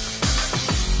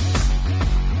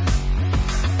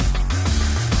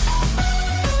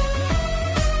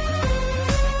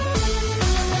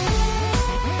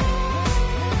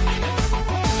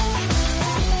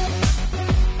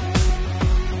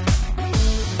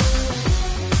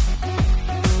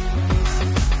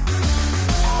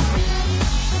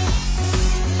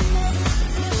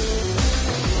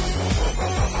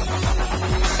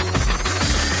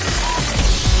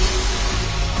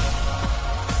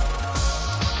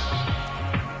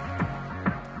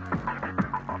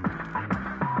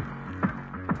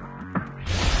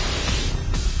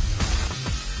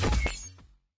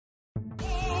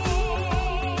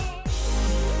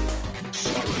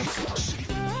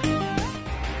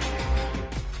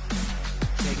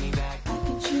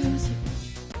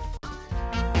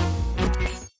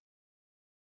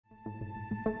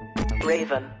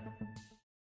 Raven.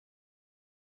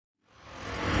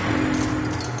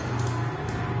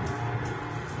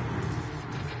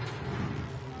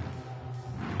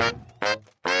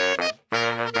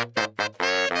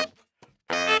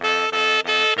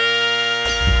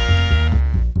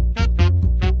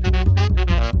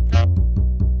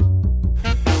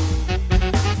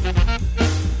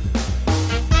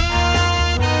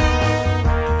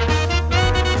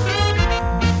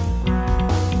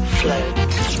 Flow.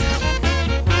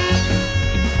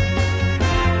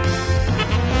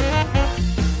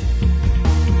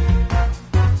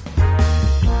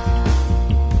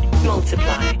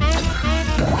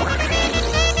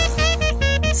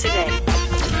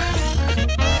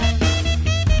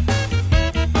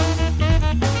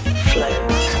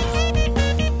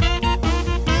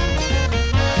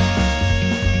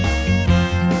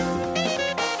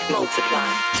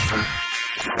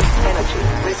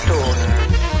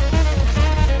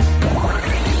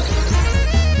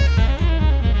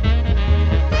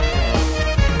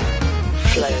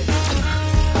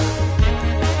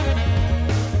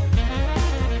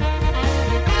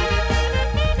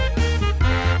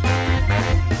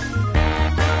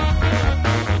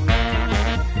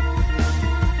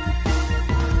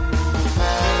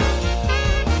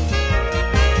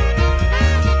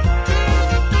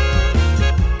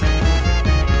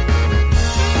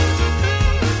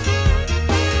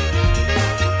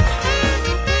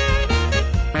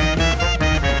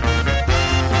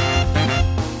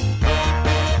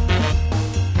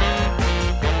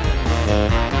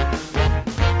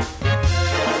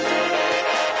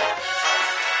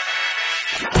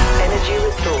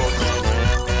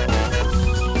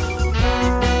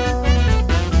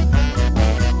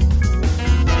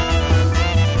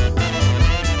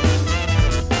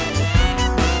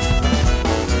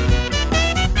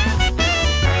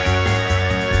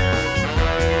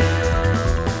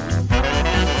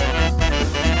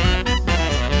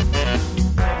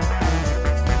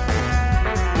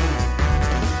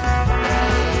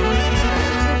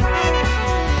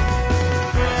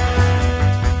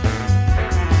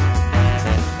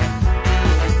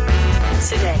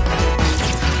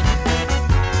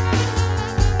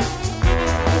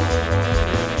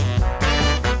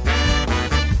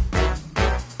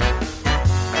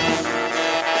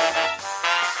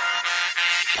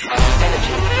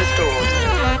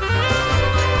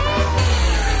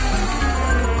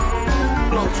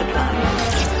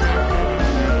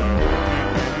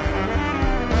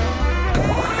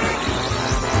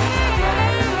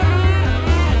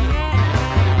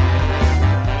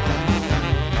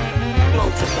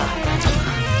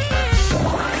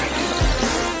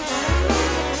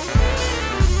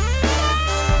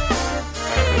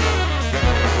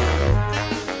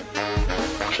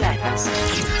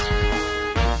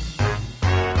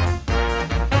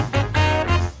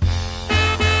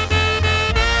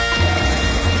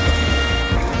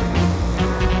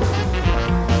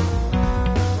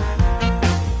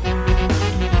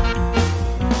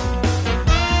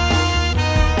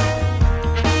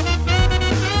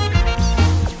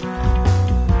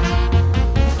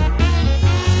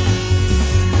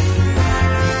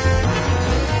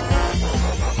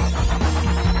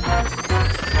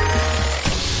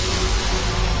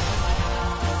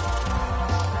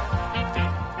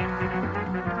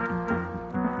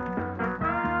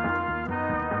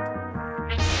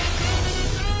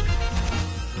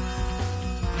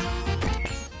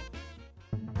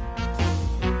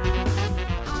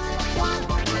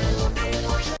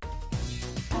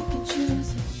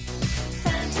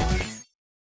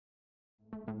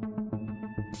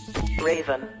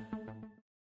 Raven.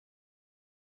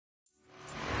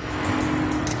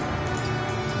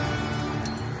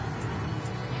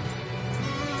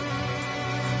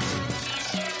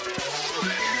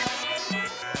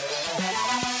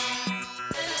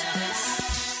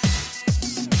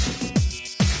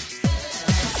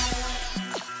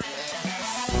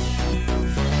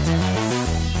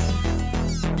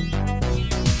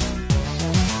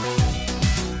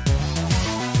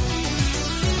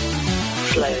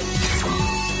 Flow.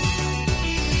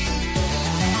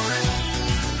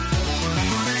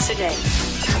 Today.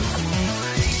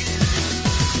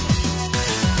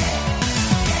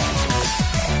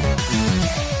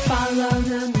 Follow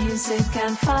the music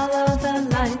and follow the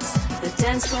lights. The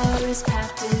dance floor is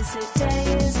packed. Is it day?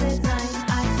 Is it night?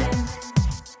 I think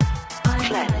I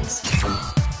might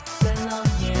belong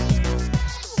here.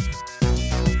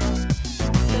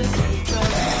 The beat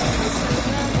drops closer,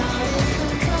 I'm not in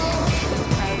control.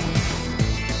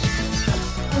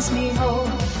 Pulls me whole.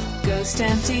 Ghost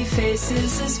empty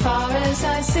faces as far as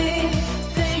I see.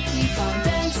 They keep on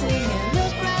dancing and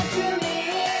look right through me.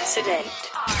 Sedate.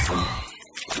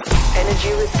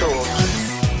 Energy restored.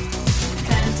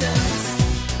 Phantoms,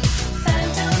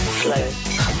 phantoms, Flow.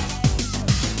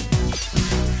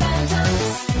 phantoms,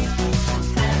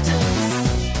 phantoms,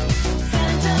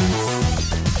 phantoms.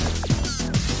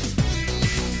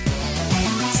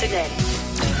 Sedate.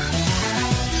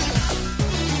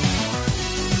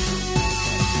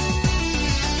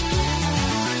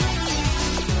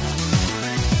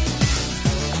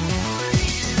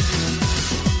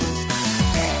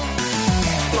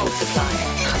 Multiply.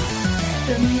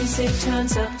 The music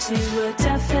turns up to a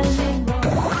deafening roar.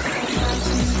 I try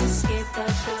to escape,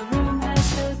 but the room has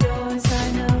no doors.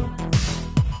 I know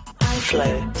I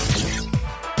Flow.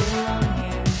 belong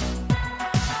here.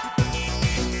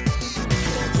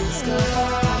 The disco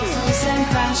pulses and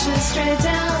crashes straight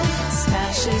down,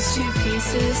 smashes to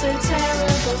pieces. A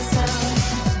terrible sound.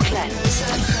 Cleanse.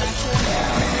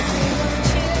 Everyone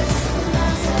cheers.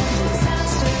 Loss and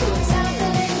disaster. What's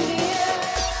happening here?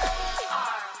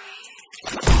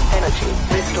 Energy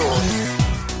restored.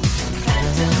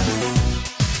 Phantoms,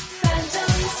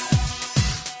 phantoms,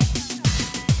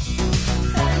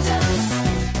 phantoms,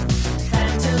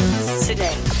 phantoms,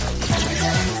 Sedate.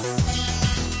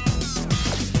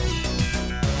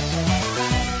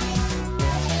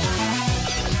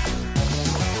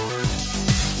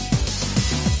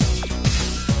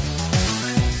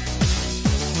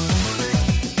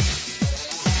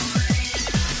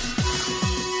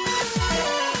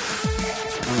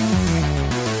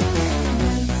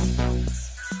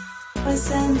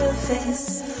 was in the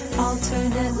face,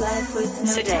 alternate life with no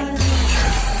Sedate. time.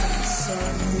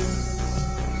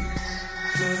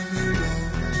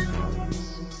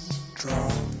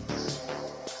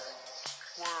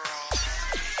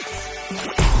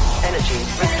 Energy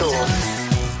restored.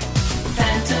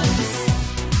 Phantoms,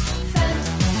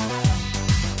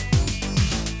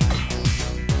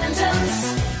 phantoms,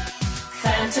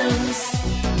 phantoms,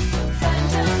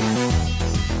 phantoms.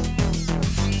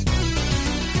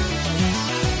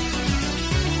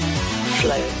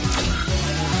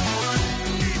 Flow.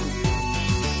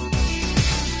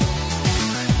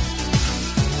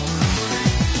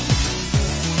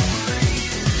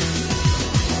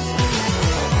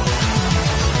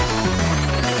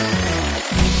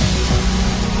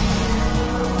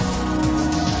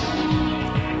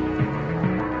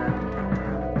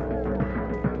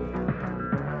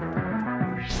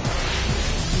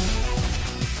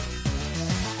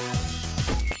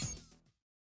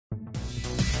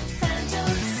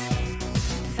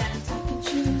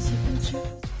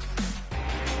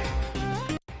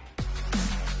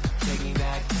 Take me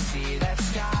back to see that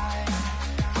sky,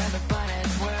 where the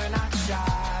planets were not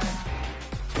shy.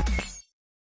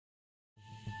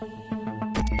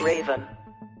 Raven.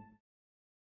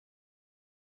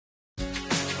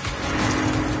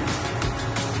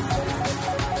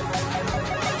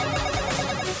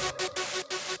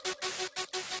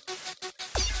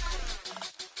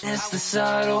 It's the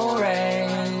subtle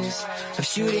rays of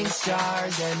shooting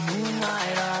stars and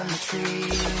moonlight on the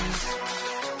trees.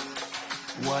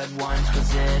 What once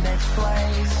was in its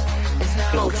place is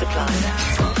now Multiply. gone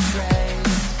out of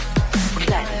trace.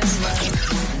 Cleanse.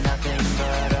 Nothing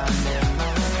but a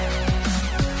memory.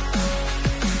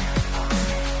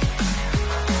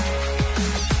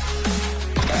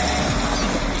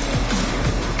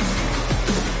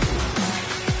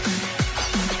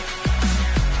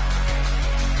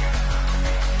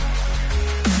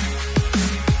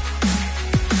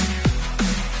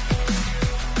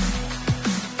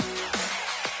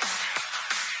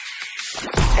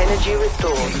 Energy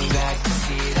restored. Take me back to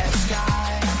see that sky,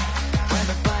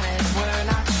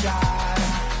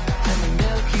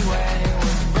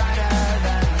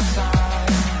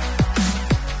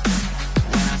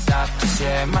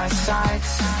 share my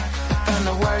sights, found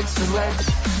the words to let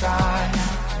try,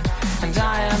 and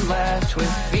I am left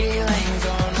with feelings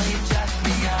only just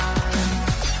begun.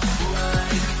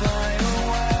 Like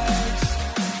fireworks,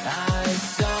 I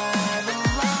saw the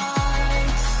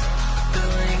lights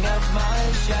filling up my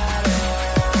shadow.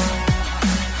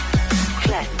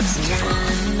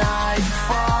 When night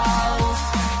falls,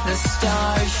 the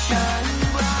stars shine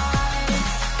bright,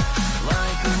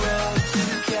 like a road to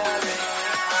carry.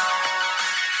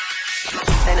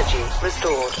 Energy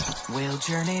restored. We'll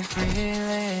journey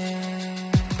freely.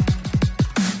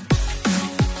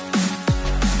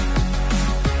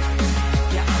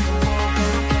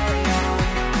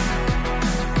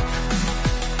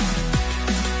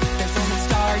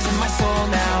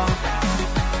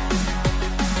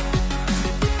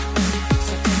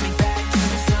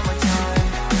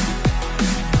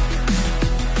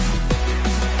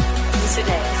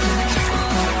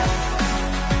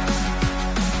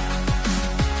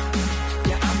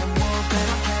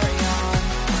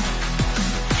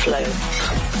 Flow.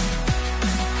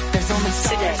 There's only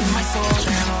stars in my soul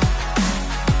now.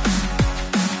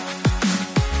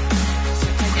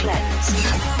 Cleanse.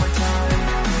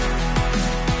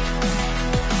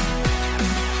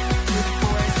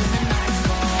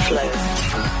 Flow.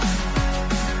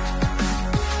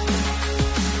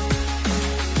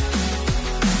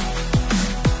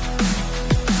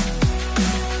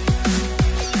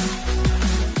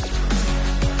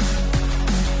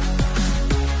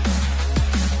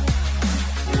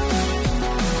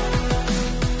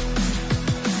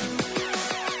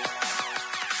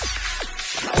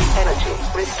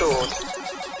 Restored.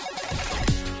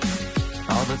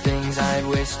 All the things I'd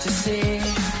wish to see,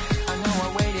 I know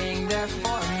are waiting there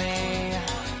for me.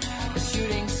 The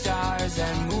shooting stars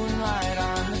and moonlight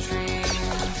on the trees.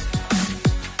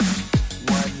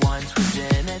 What once was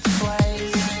in its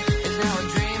place is now a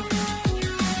dream,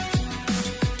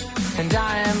 and I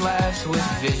am left with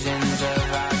visions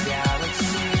of our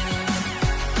galaxy.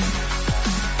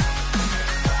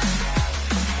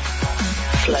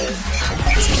 Flow.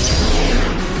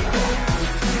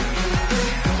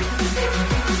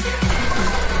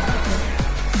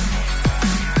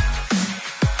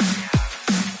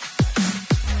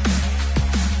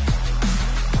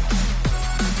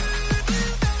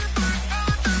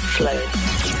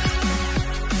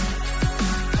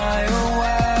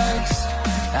 Fireworks,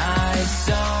 I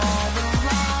saw the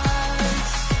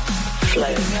lights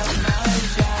floating up my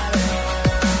shadow.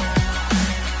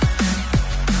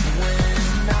 When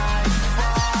night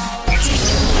falls,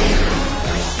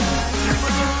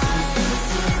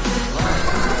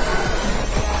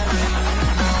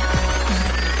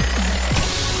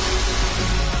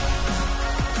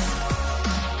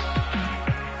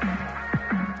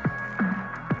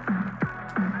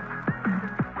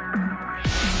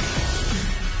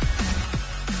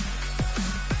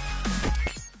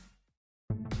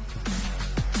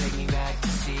 take me back to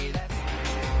see that.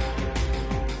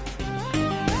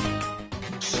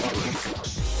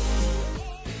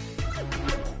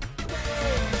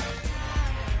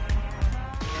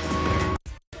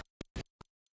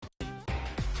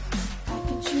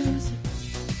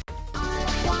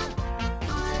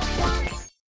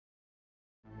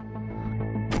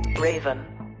 Raven.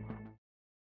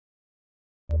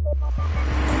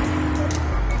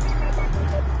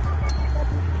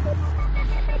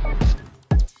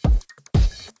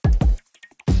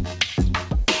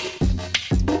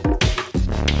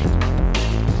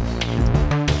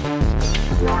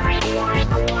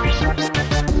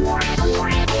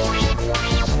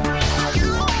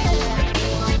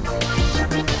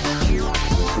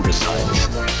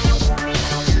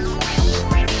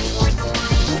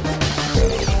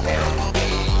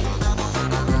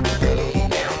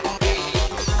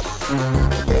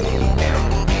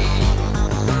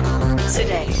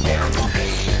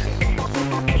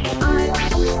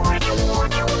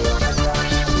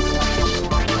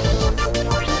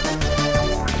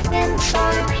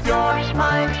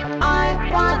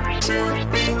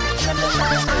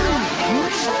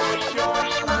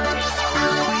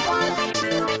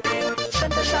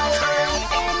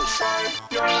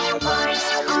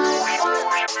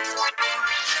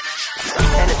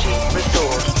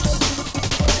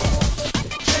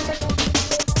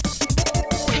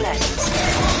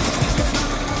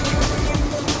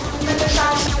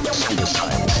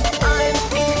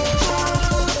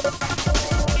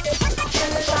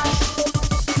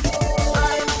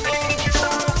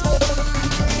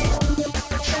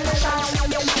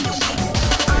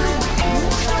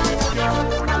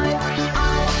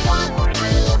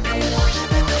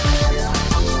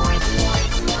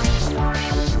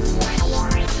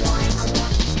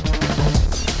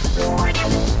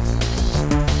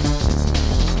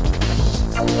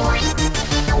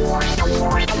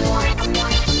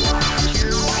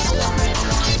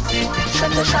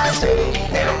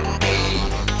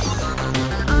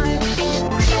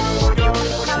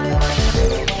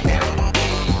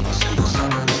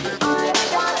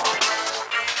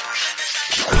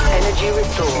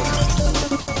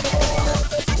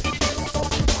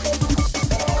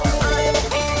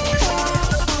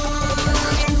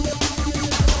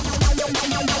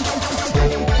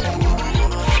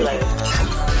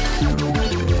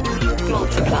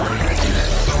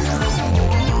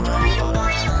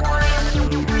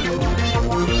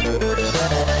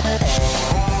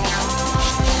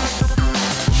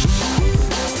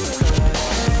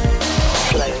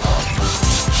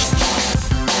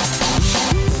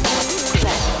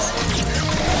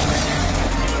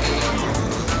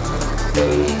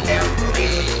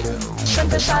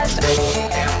 Synthesized.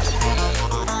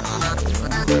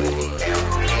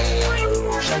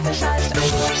 Synthesized.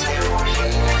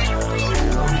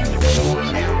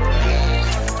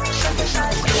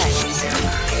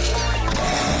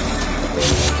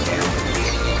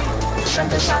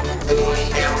 Synthesized.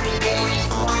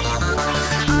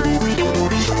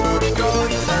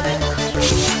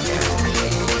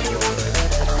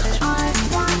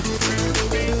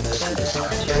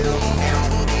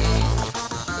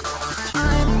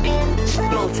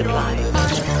 Multiply.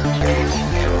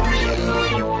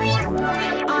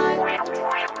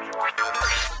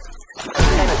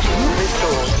 Energy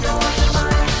restored.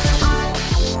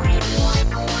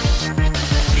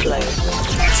 Flow.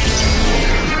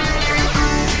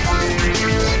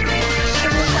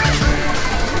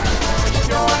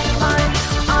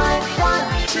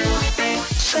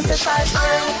 Synthesized.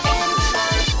 I'm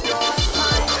inside your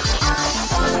mind. I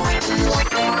want to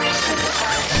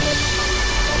synthesize.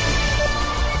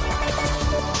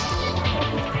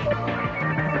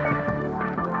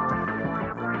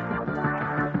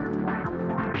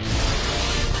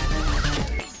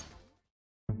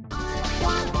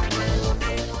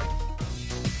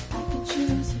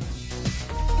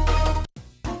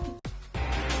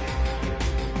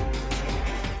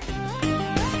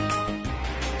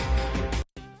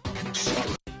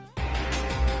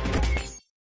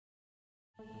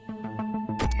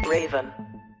 Raven.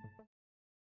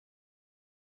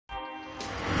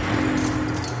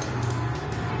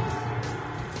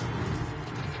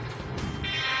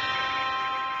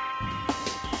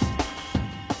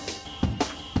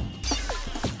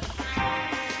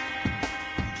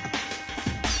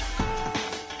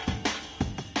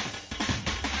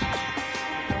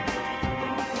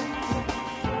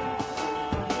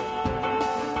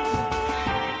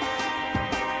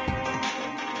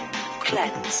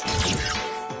 Cleanse.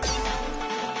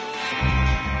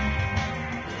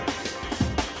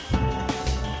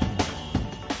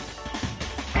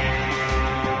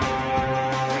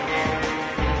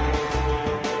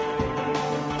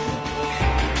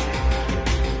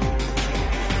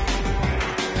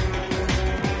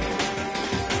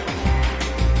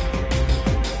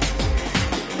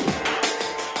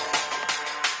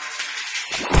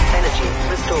 Energy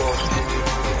restored.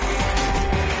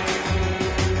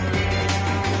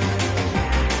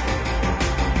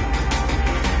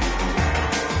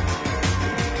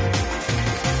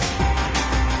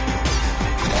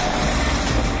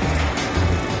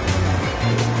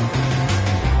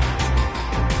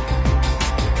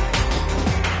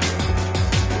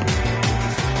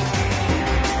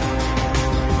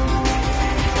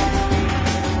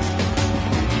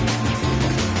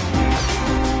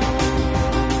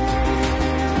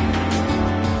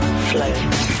 Flow.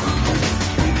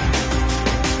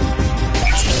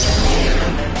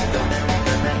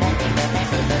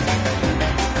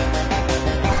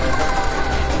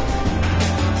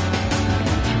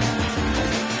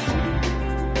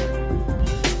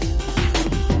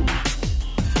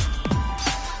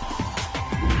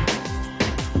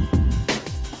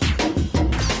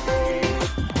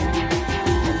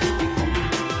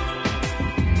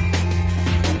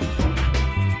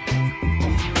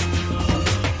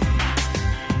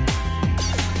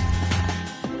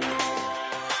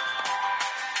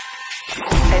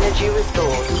 Energy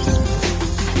restored.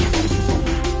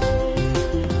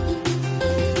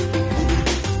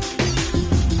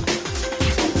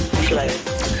 Flow.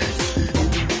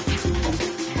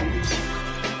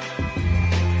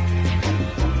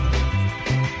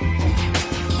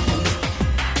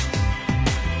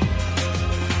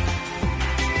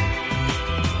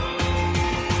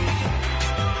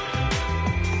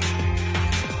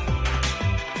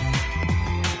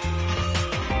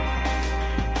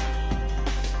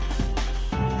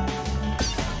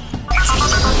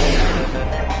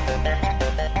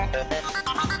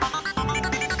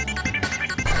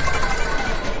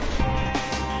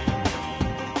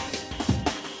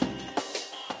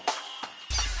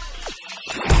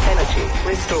 Energy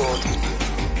restored.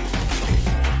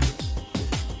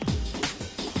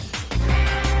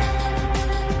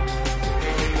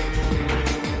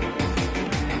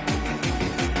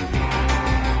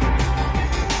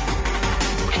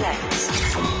 Cleanse.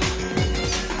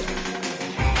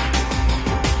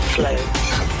 Flow.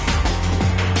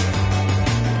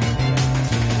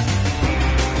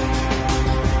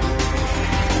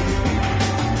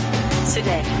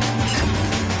 Today.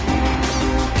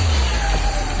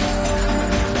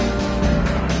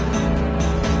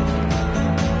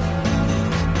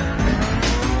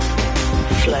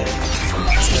 Flow.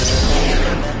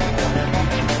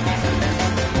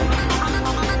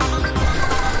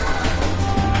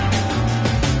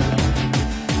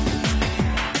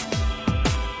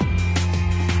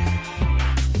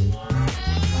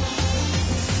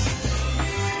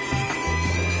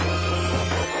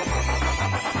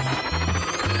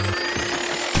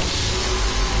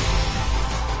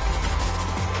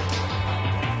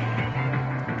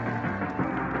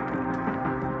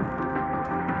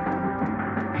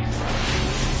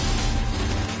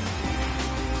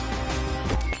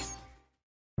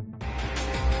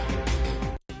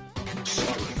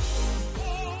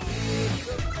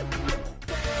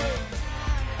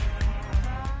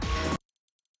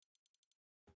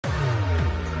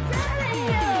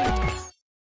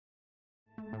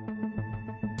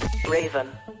 Raven.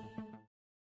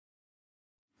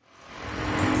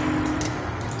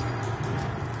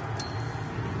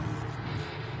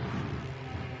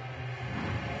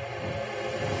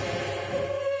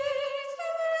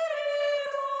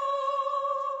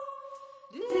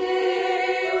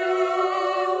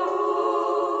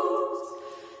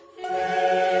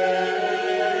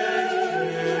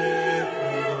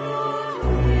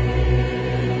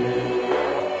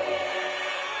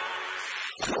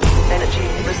 Energy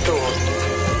restored.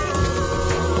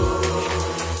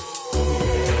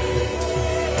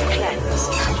 Cleanse.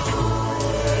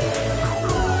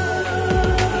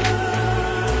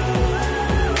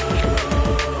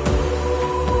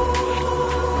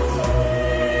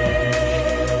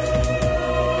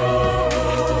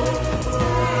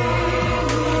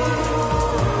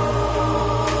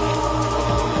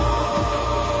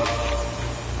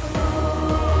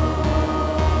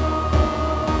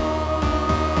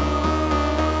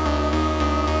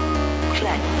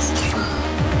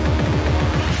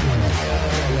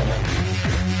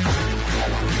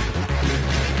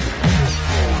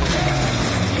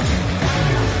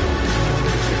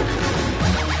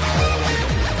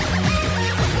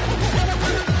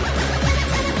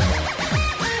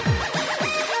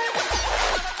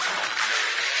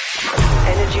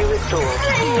 Energy restored.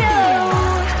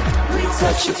 We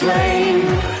touch a flame.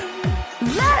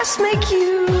 Let us make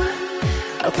you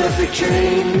a perfect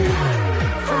dream.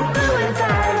 From blue and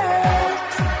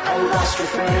violet, a lost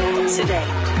refrain.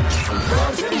 Sedate.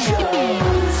 Bronze and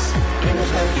shows in a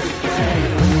perfect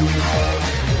frame.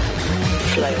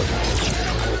 Flow.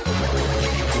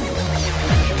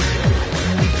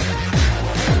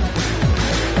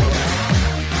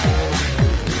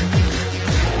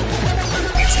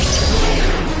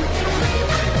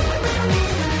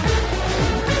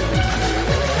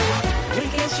 We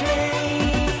can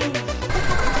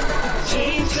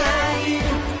change how you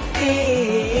think.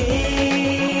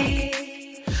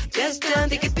 Just don't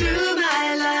think it through,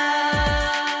 my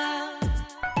love.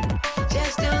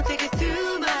 Just don't think it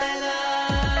through, my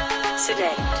love.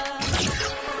 Sedate.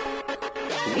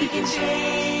 We can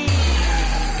change.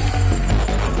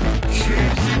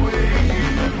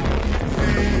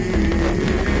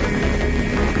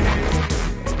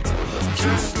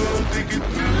 Just don't think it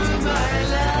through, my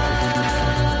love.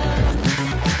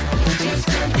 Just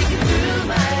don't think it through,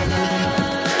 my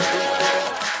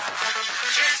love.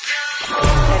 Just don't.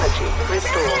 Energy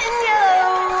restored.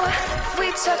 We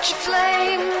touch a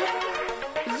flame.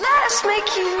 Let us make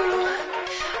you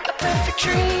a perfect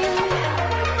dream.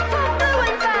 Blue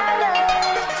and violet,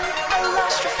 a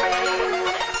lost refrain.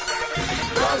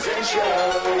 Bronze and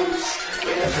shows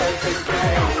in a perfect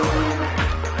frame.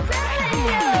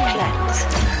 Cleanse.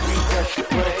 We touch a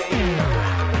flame.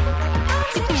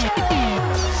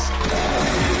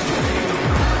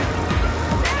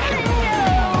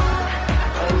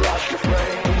 A lost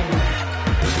refrain.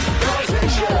 Bronze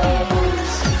and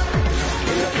shows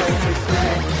in a perfect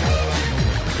frame.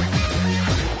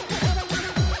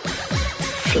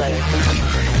 Flow.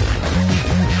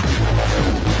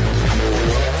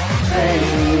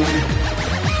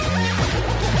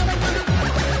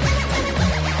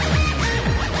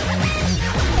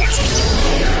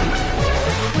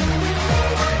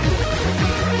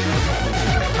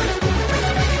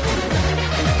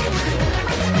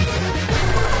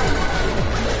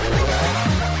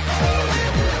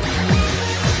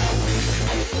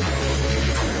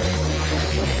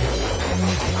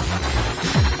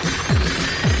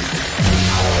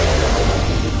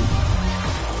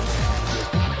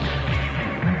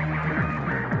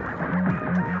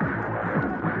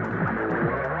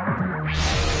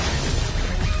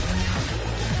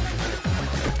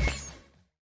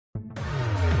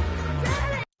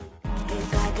 If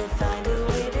I could find a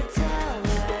way to tell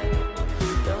her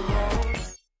the whole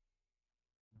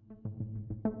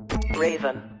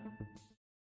Raven.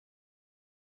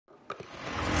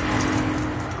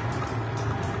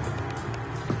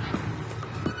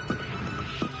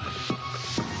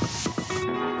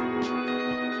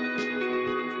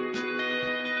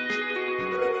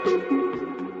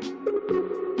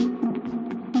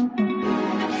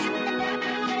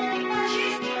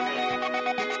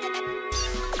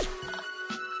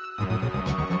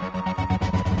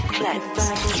 If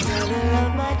I could tell her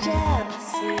of my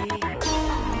jealousy,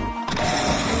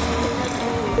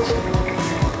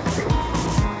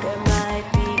 there might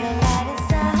be a light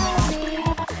inside me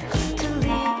to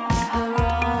lead her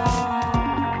on.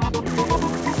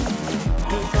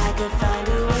 If I could find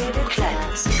a way to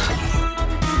cleanse,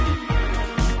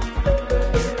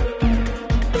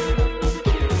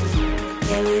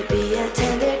 there would be a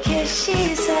tender kiss, she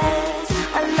says,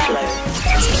 a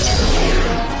love.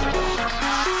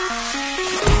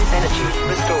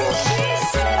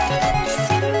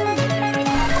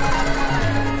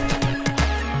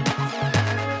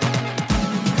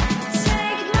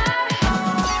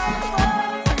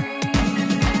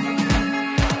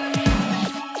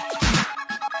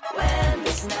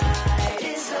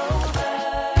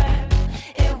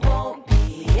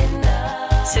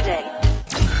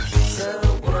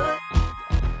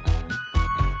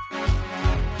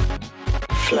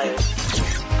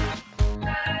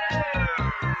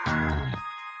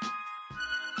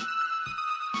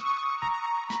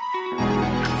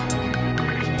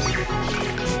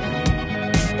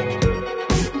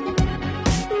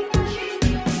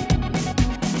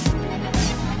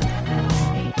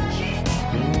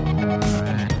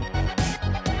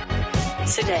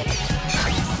 Sedate.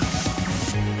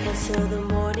 Until the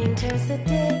morning turns the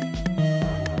day.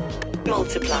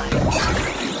 Multiply.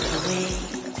 Wait.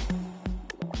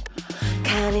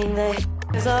 Counting the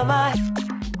hairs on my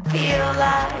feel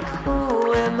like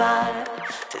who am I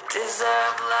to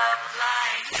deserve love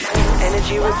like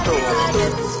Energy restored. Why do I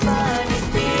get this funny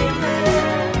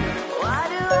feeling? Why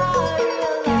do I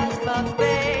realize my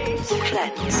face?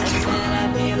 Cleanse. And then I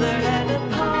feel her hand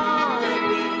upon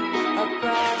me, a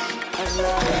brush of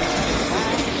love.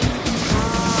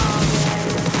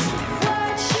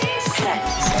 What she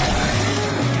Cleanse.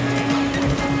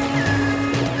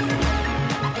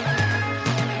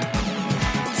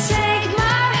 take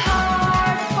my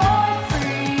heart for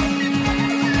free.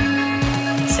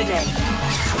 Sedate.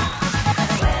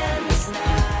 When this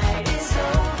night is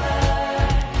over,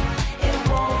 it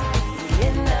won't be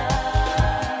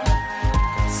enough.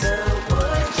 So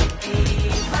would you be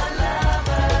my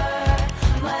lover,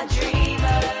 my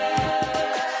dreamer?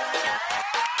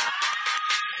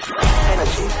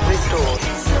 Energy restored.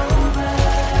 It's over,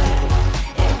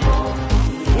 it won't be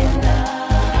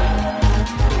enough.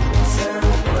 So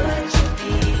would you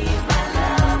be my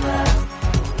lover?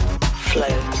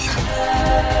 Flow.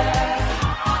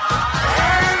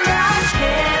 And I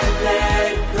can't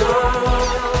let go.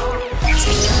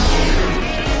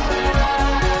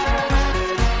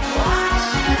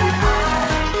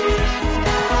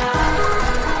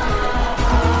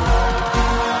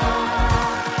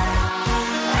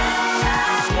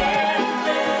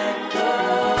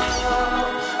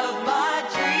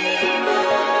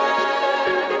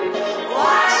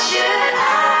 Why should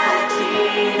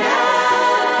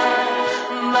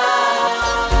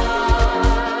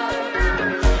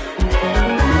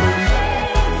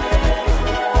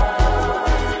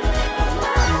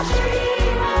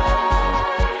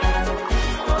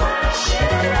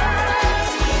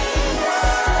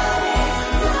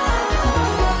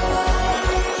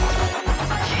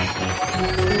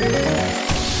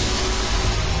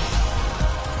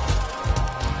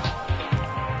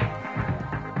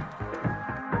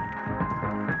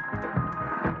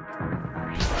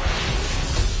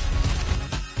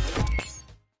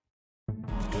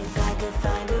If I could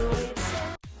find a way to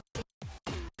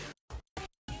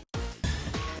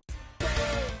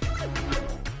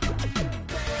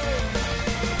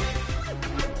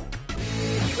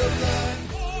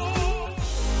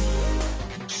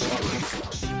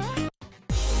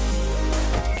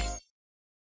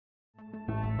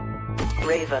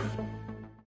Raven.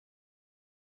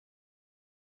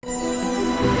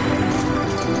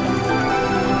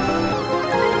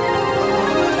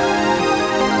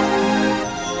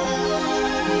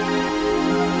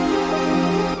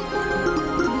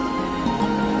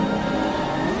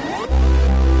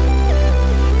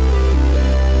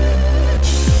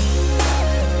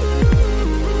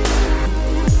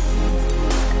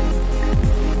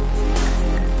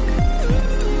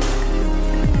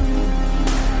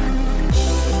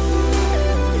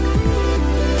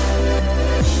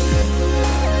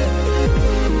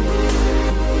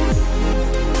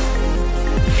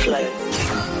 Flow.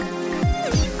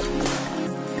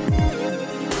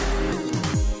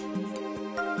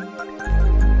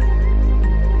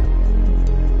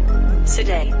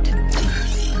 Sedate.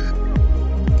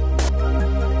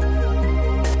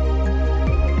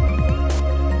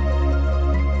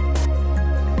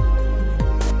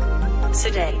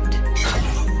 Sedate.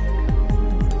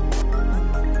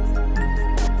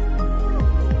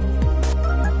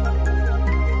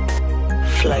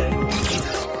 Flow.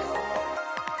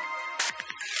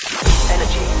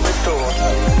 Energy restored.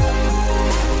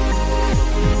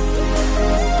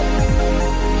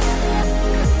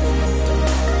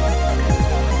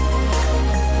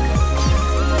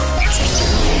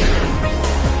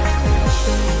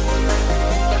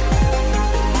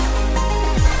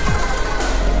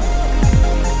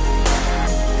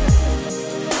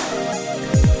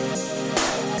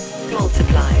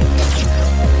 Multiply.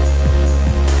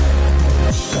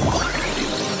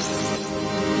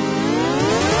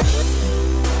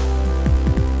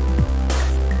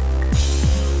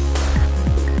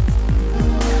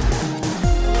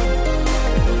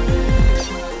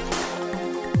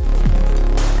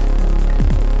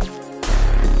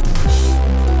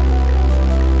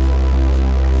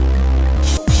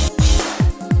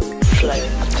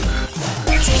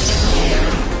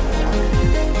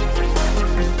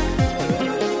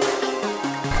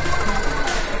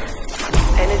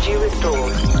 Energy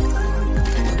restored.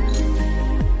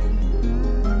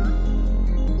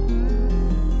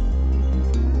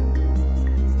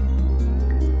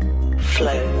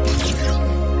 Flow.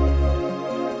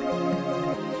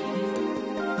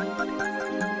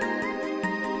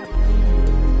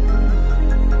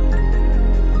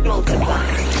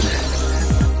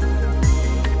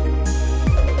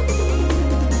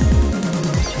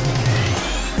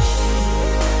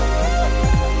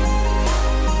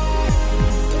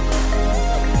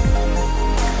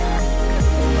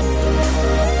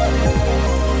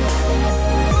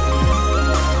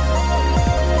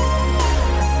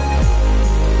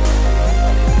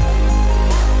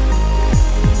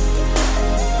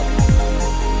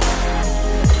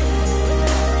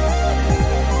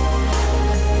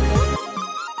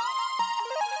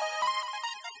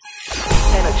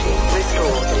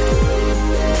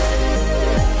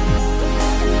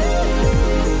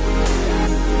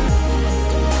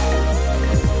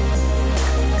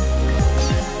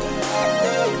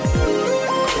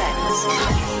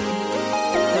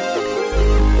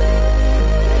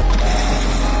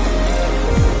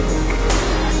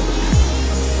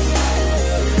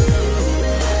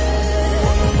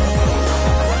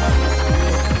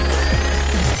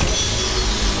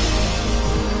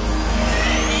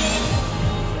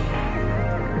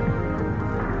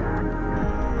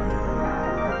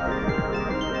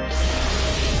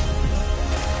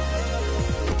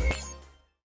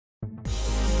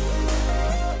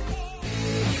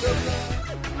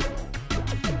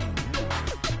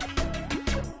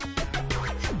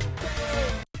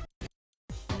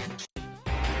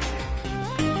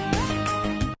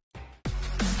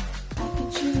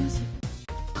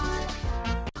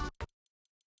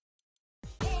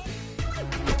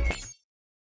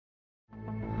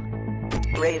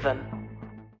 Raven.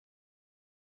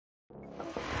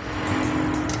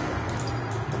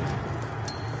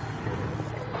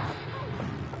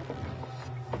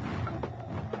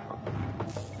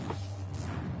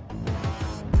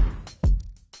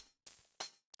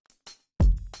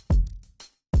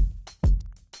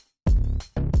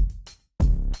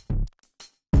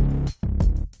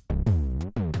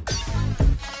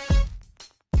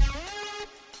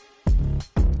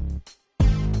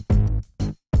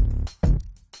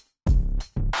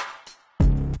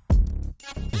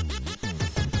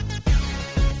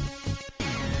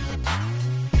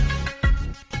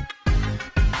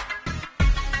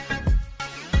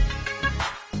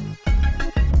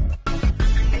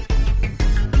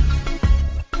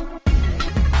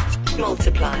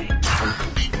 Multiply.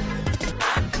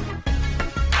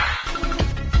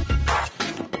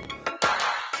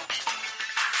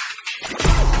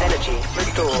 Energy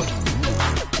restored.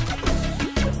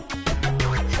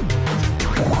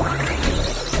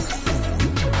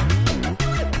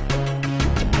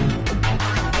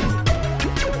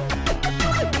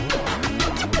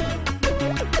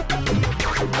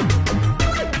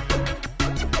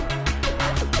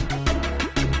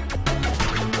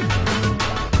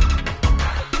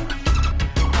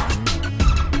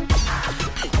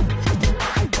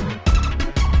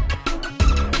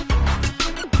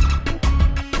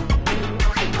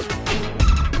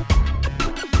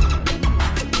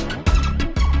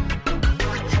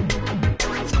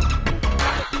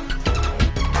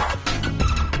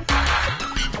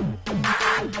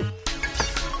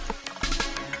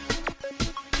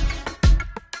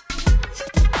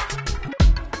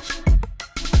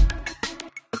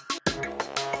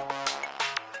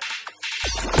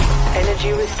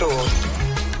 Energy restored.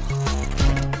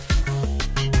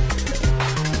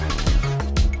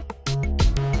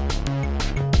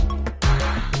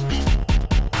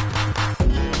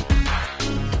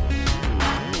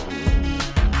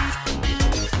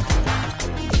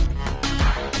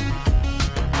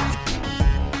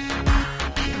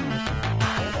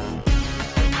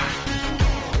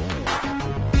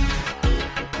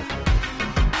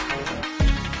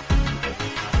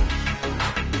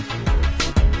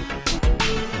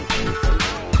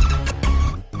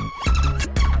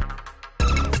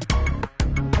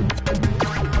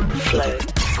 Flow.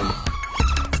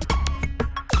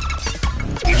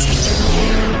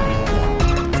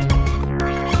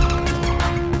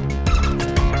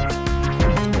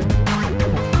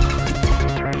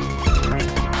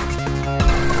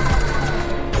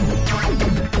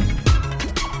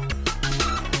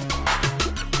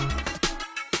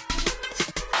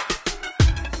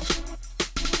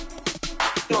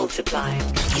 Multiply.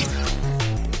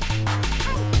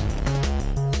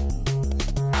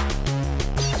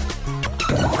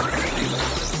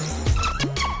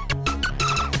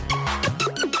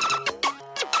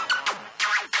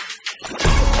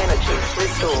 Energy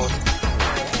restored.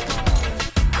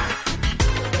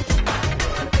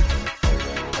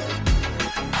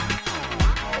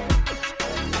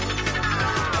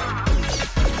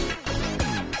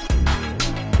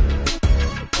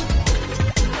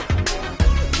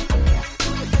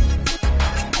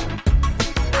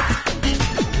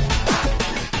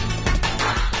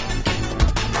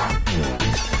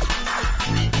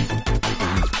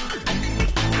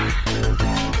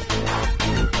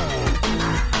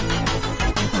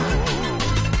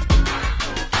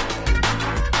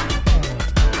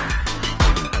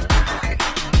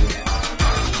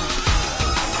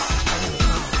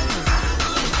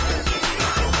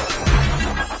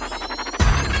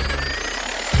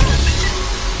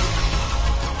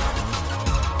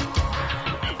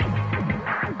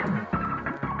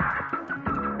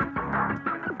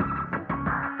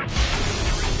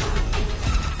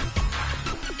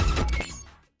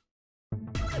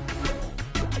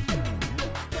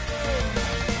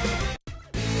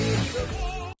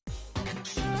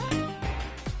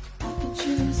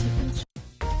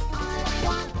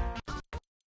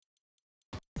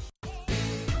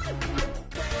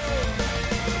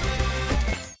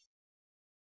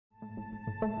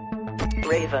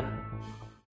 Raven.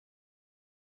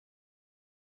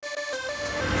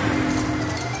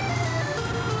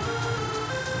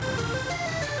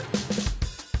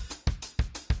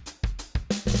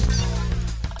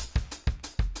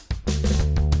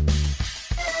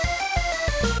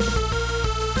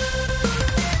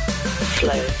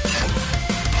 Flow.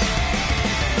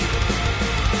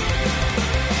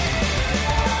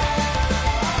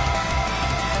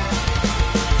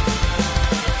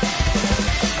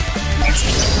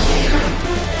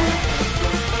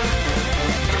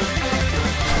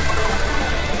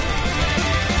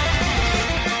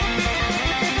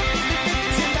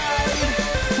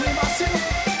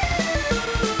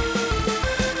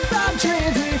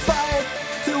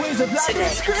 like Today.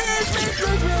 it's Christmas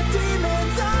brings with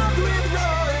demons armed with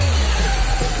roaring.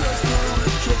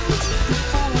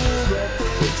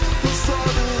 The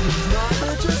sorrow is not,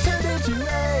 but just turned into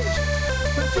rage.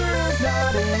 But fear is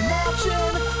not an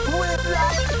option with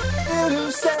life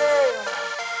to save.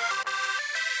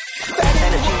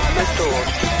 Energy restored.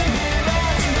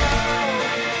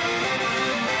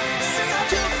 Sing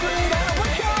out your freedom,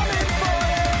 we're coming for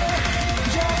you.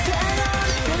 Just hang on,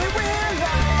 and it will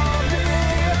all be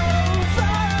over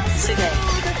soon. Today.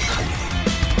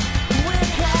 We're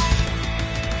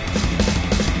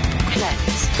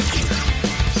Cleanse.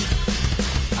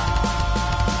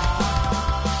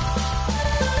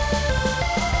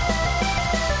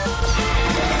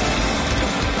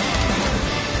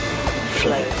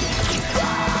 Flow.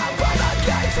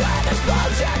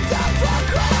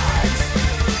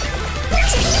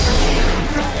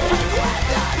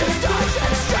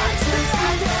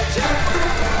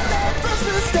 First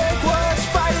mistake was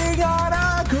fighting on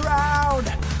a ground,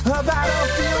 a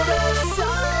battlefield of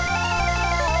sound.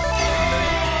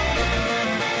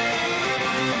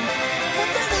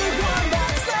 If anyone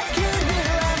that's left can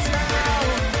hear us now,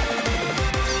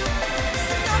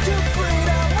 sing out to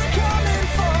freedom, we're coming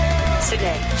for you.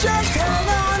 Today. Just hang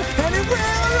on, and it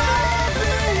will all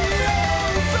be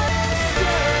over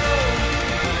soon.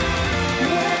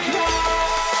 We're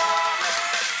coming.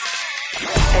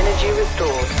 Energy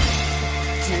restored.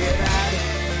 Dear Dad,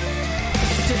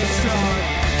 stay strong.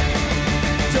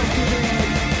 Don't give in.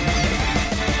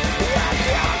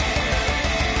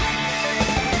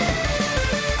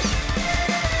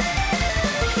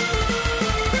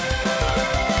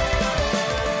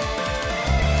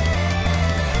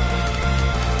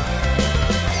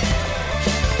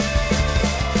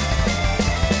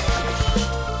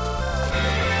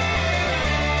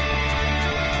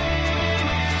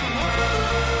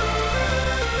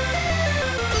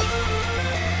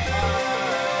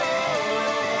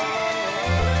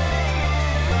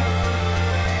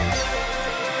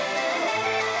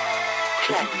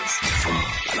 Cleanse.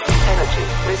 Energy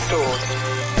restored.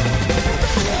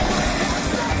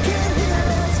 Can hear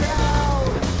us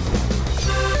now.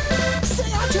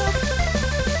 Sing out your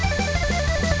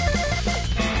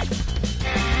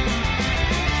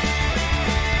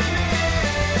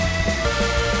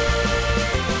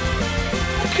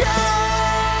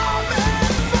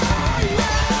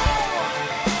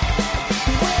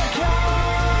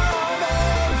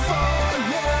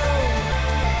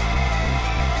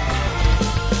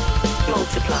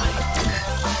Multiply.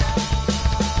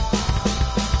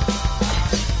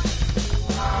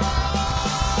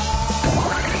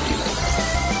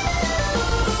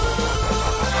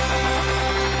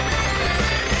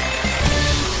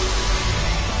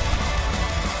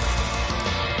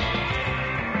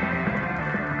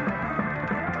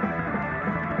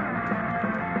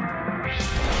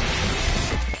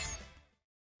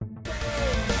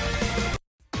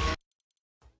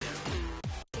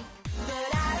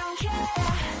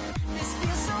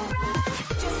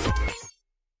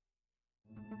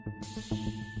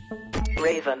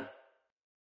 Raven.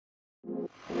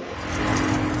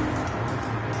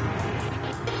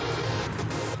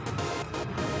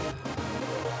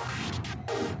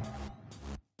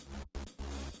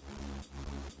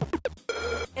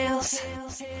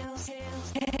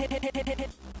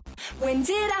 When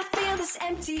did I feel this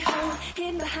empty hole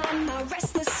hid behind my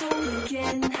restless soul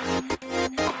again? But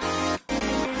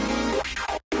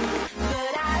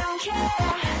I don't care.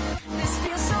 This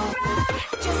feels so right.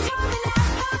 Just hold me now,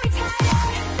 hold me tighter.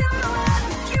 Don't know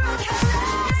what you're on her.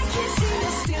 I can't see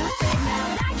you still right now.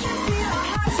 I can feel our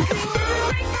hearts beating now.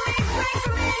 Break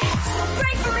for me, so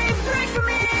break for me, break for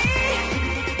me.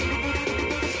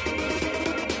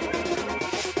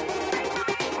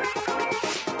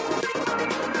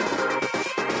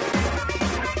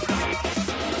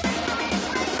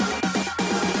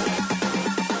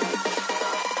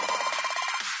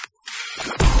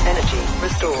 Energy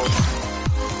restored.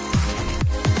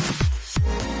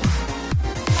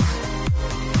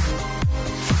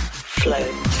 Flow.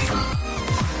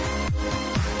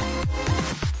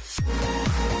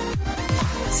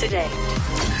 Sedate.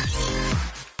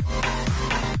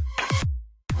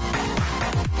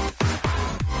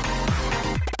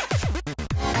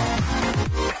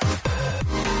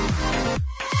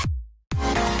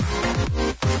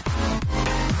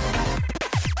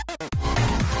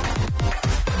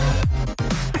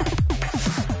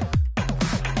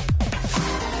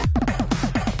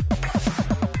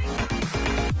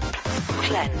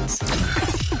 Cleanse.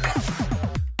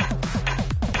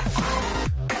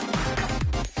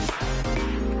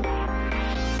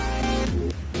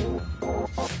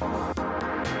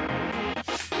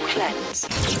 Cleanse.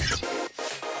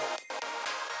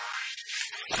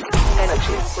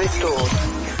 Energy restored.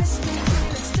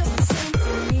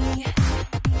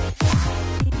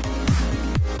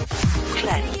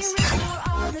 Cleanse.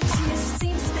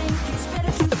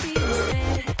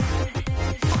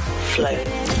 Flow.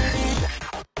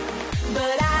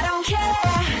 But I don't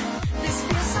care. This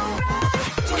feels so right.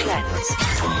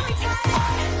 Cleanse.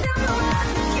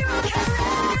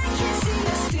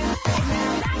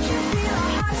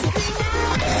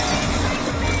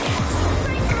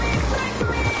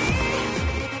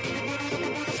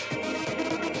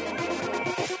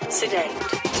 Sedate.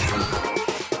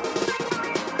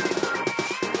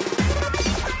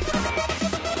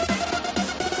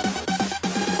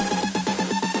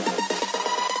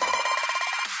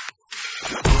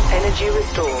 Energy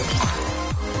restored.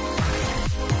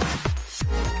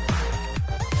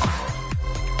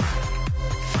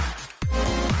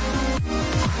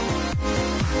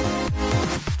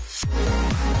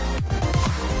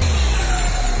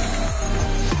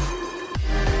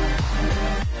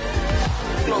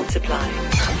 Multiply.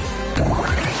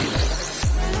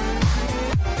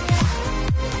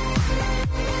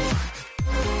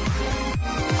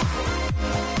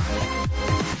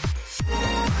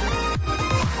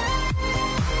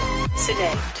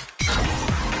 Sedate.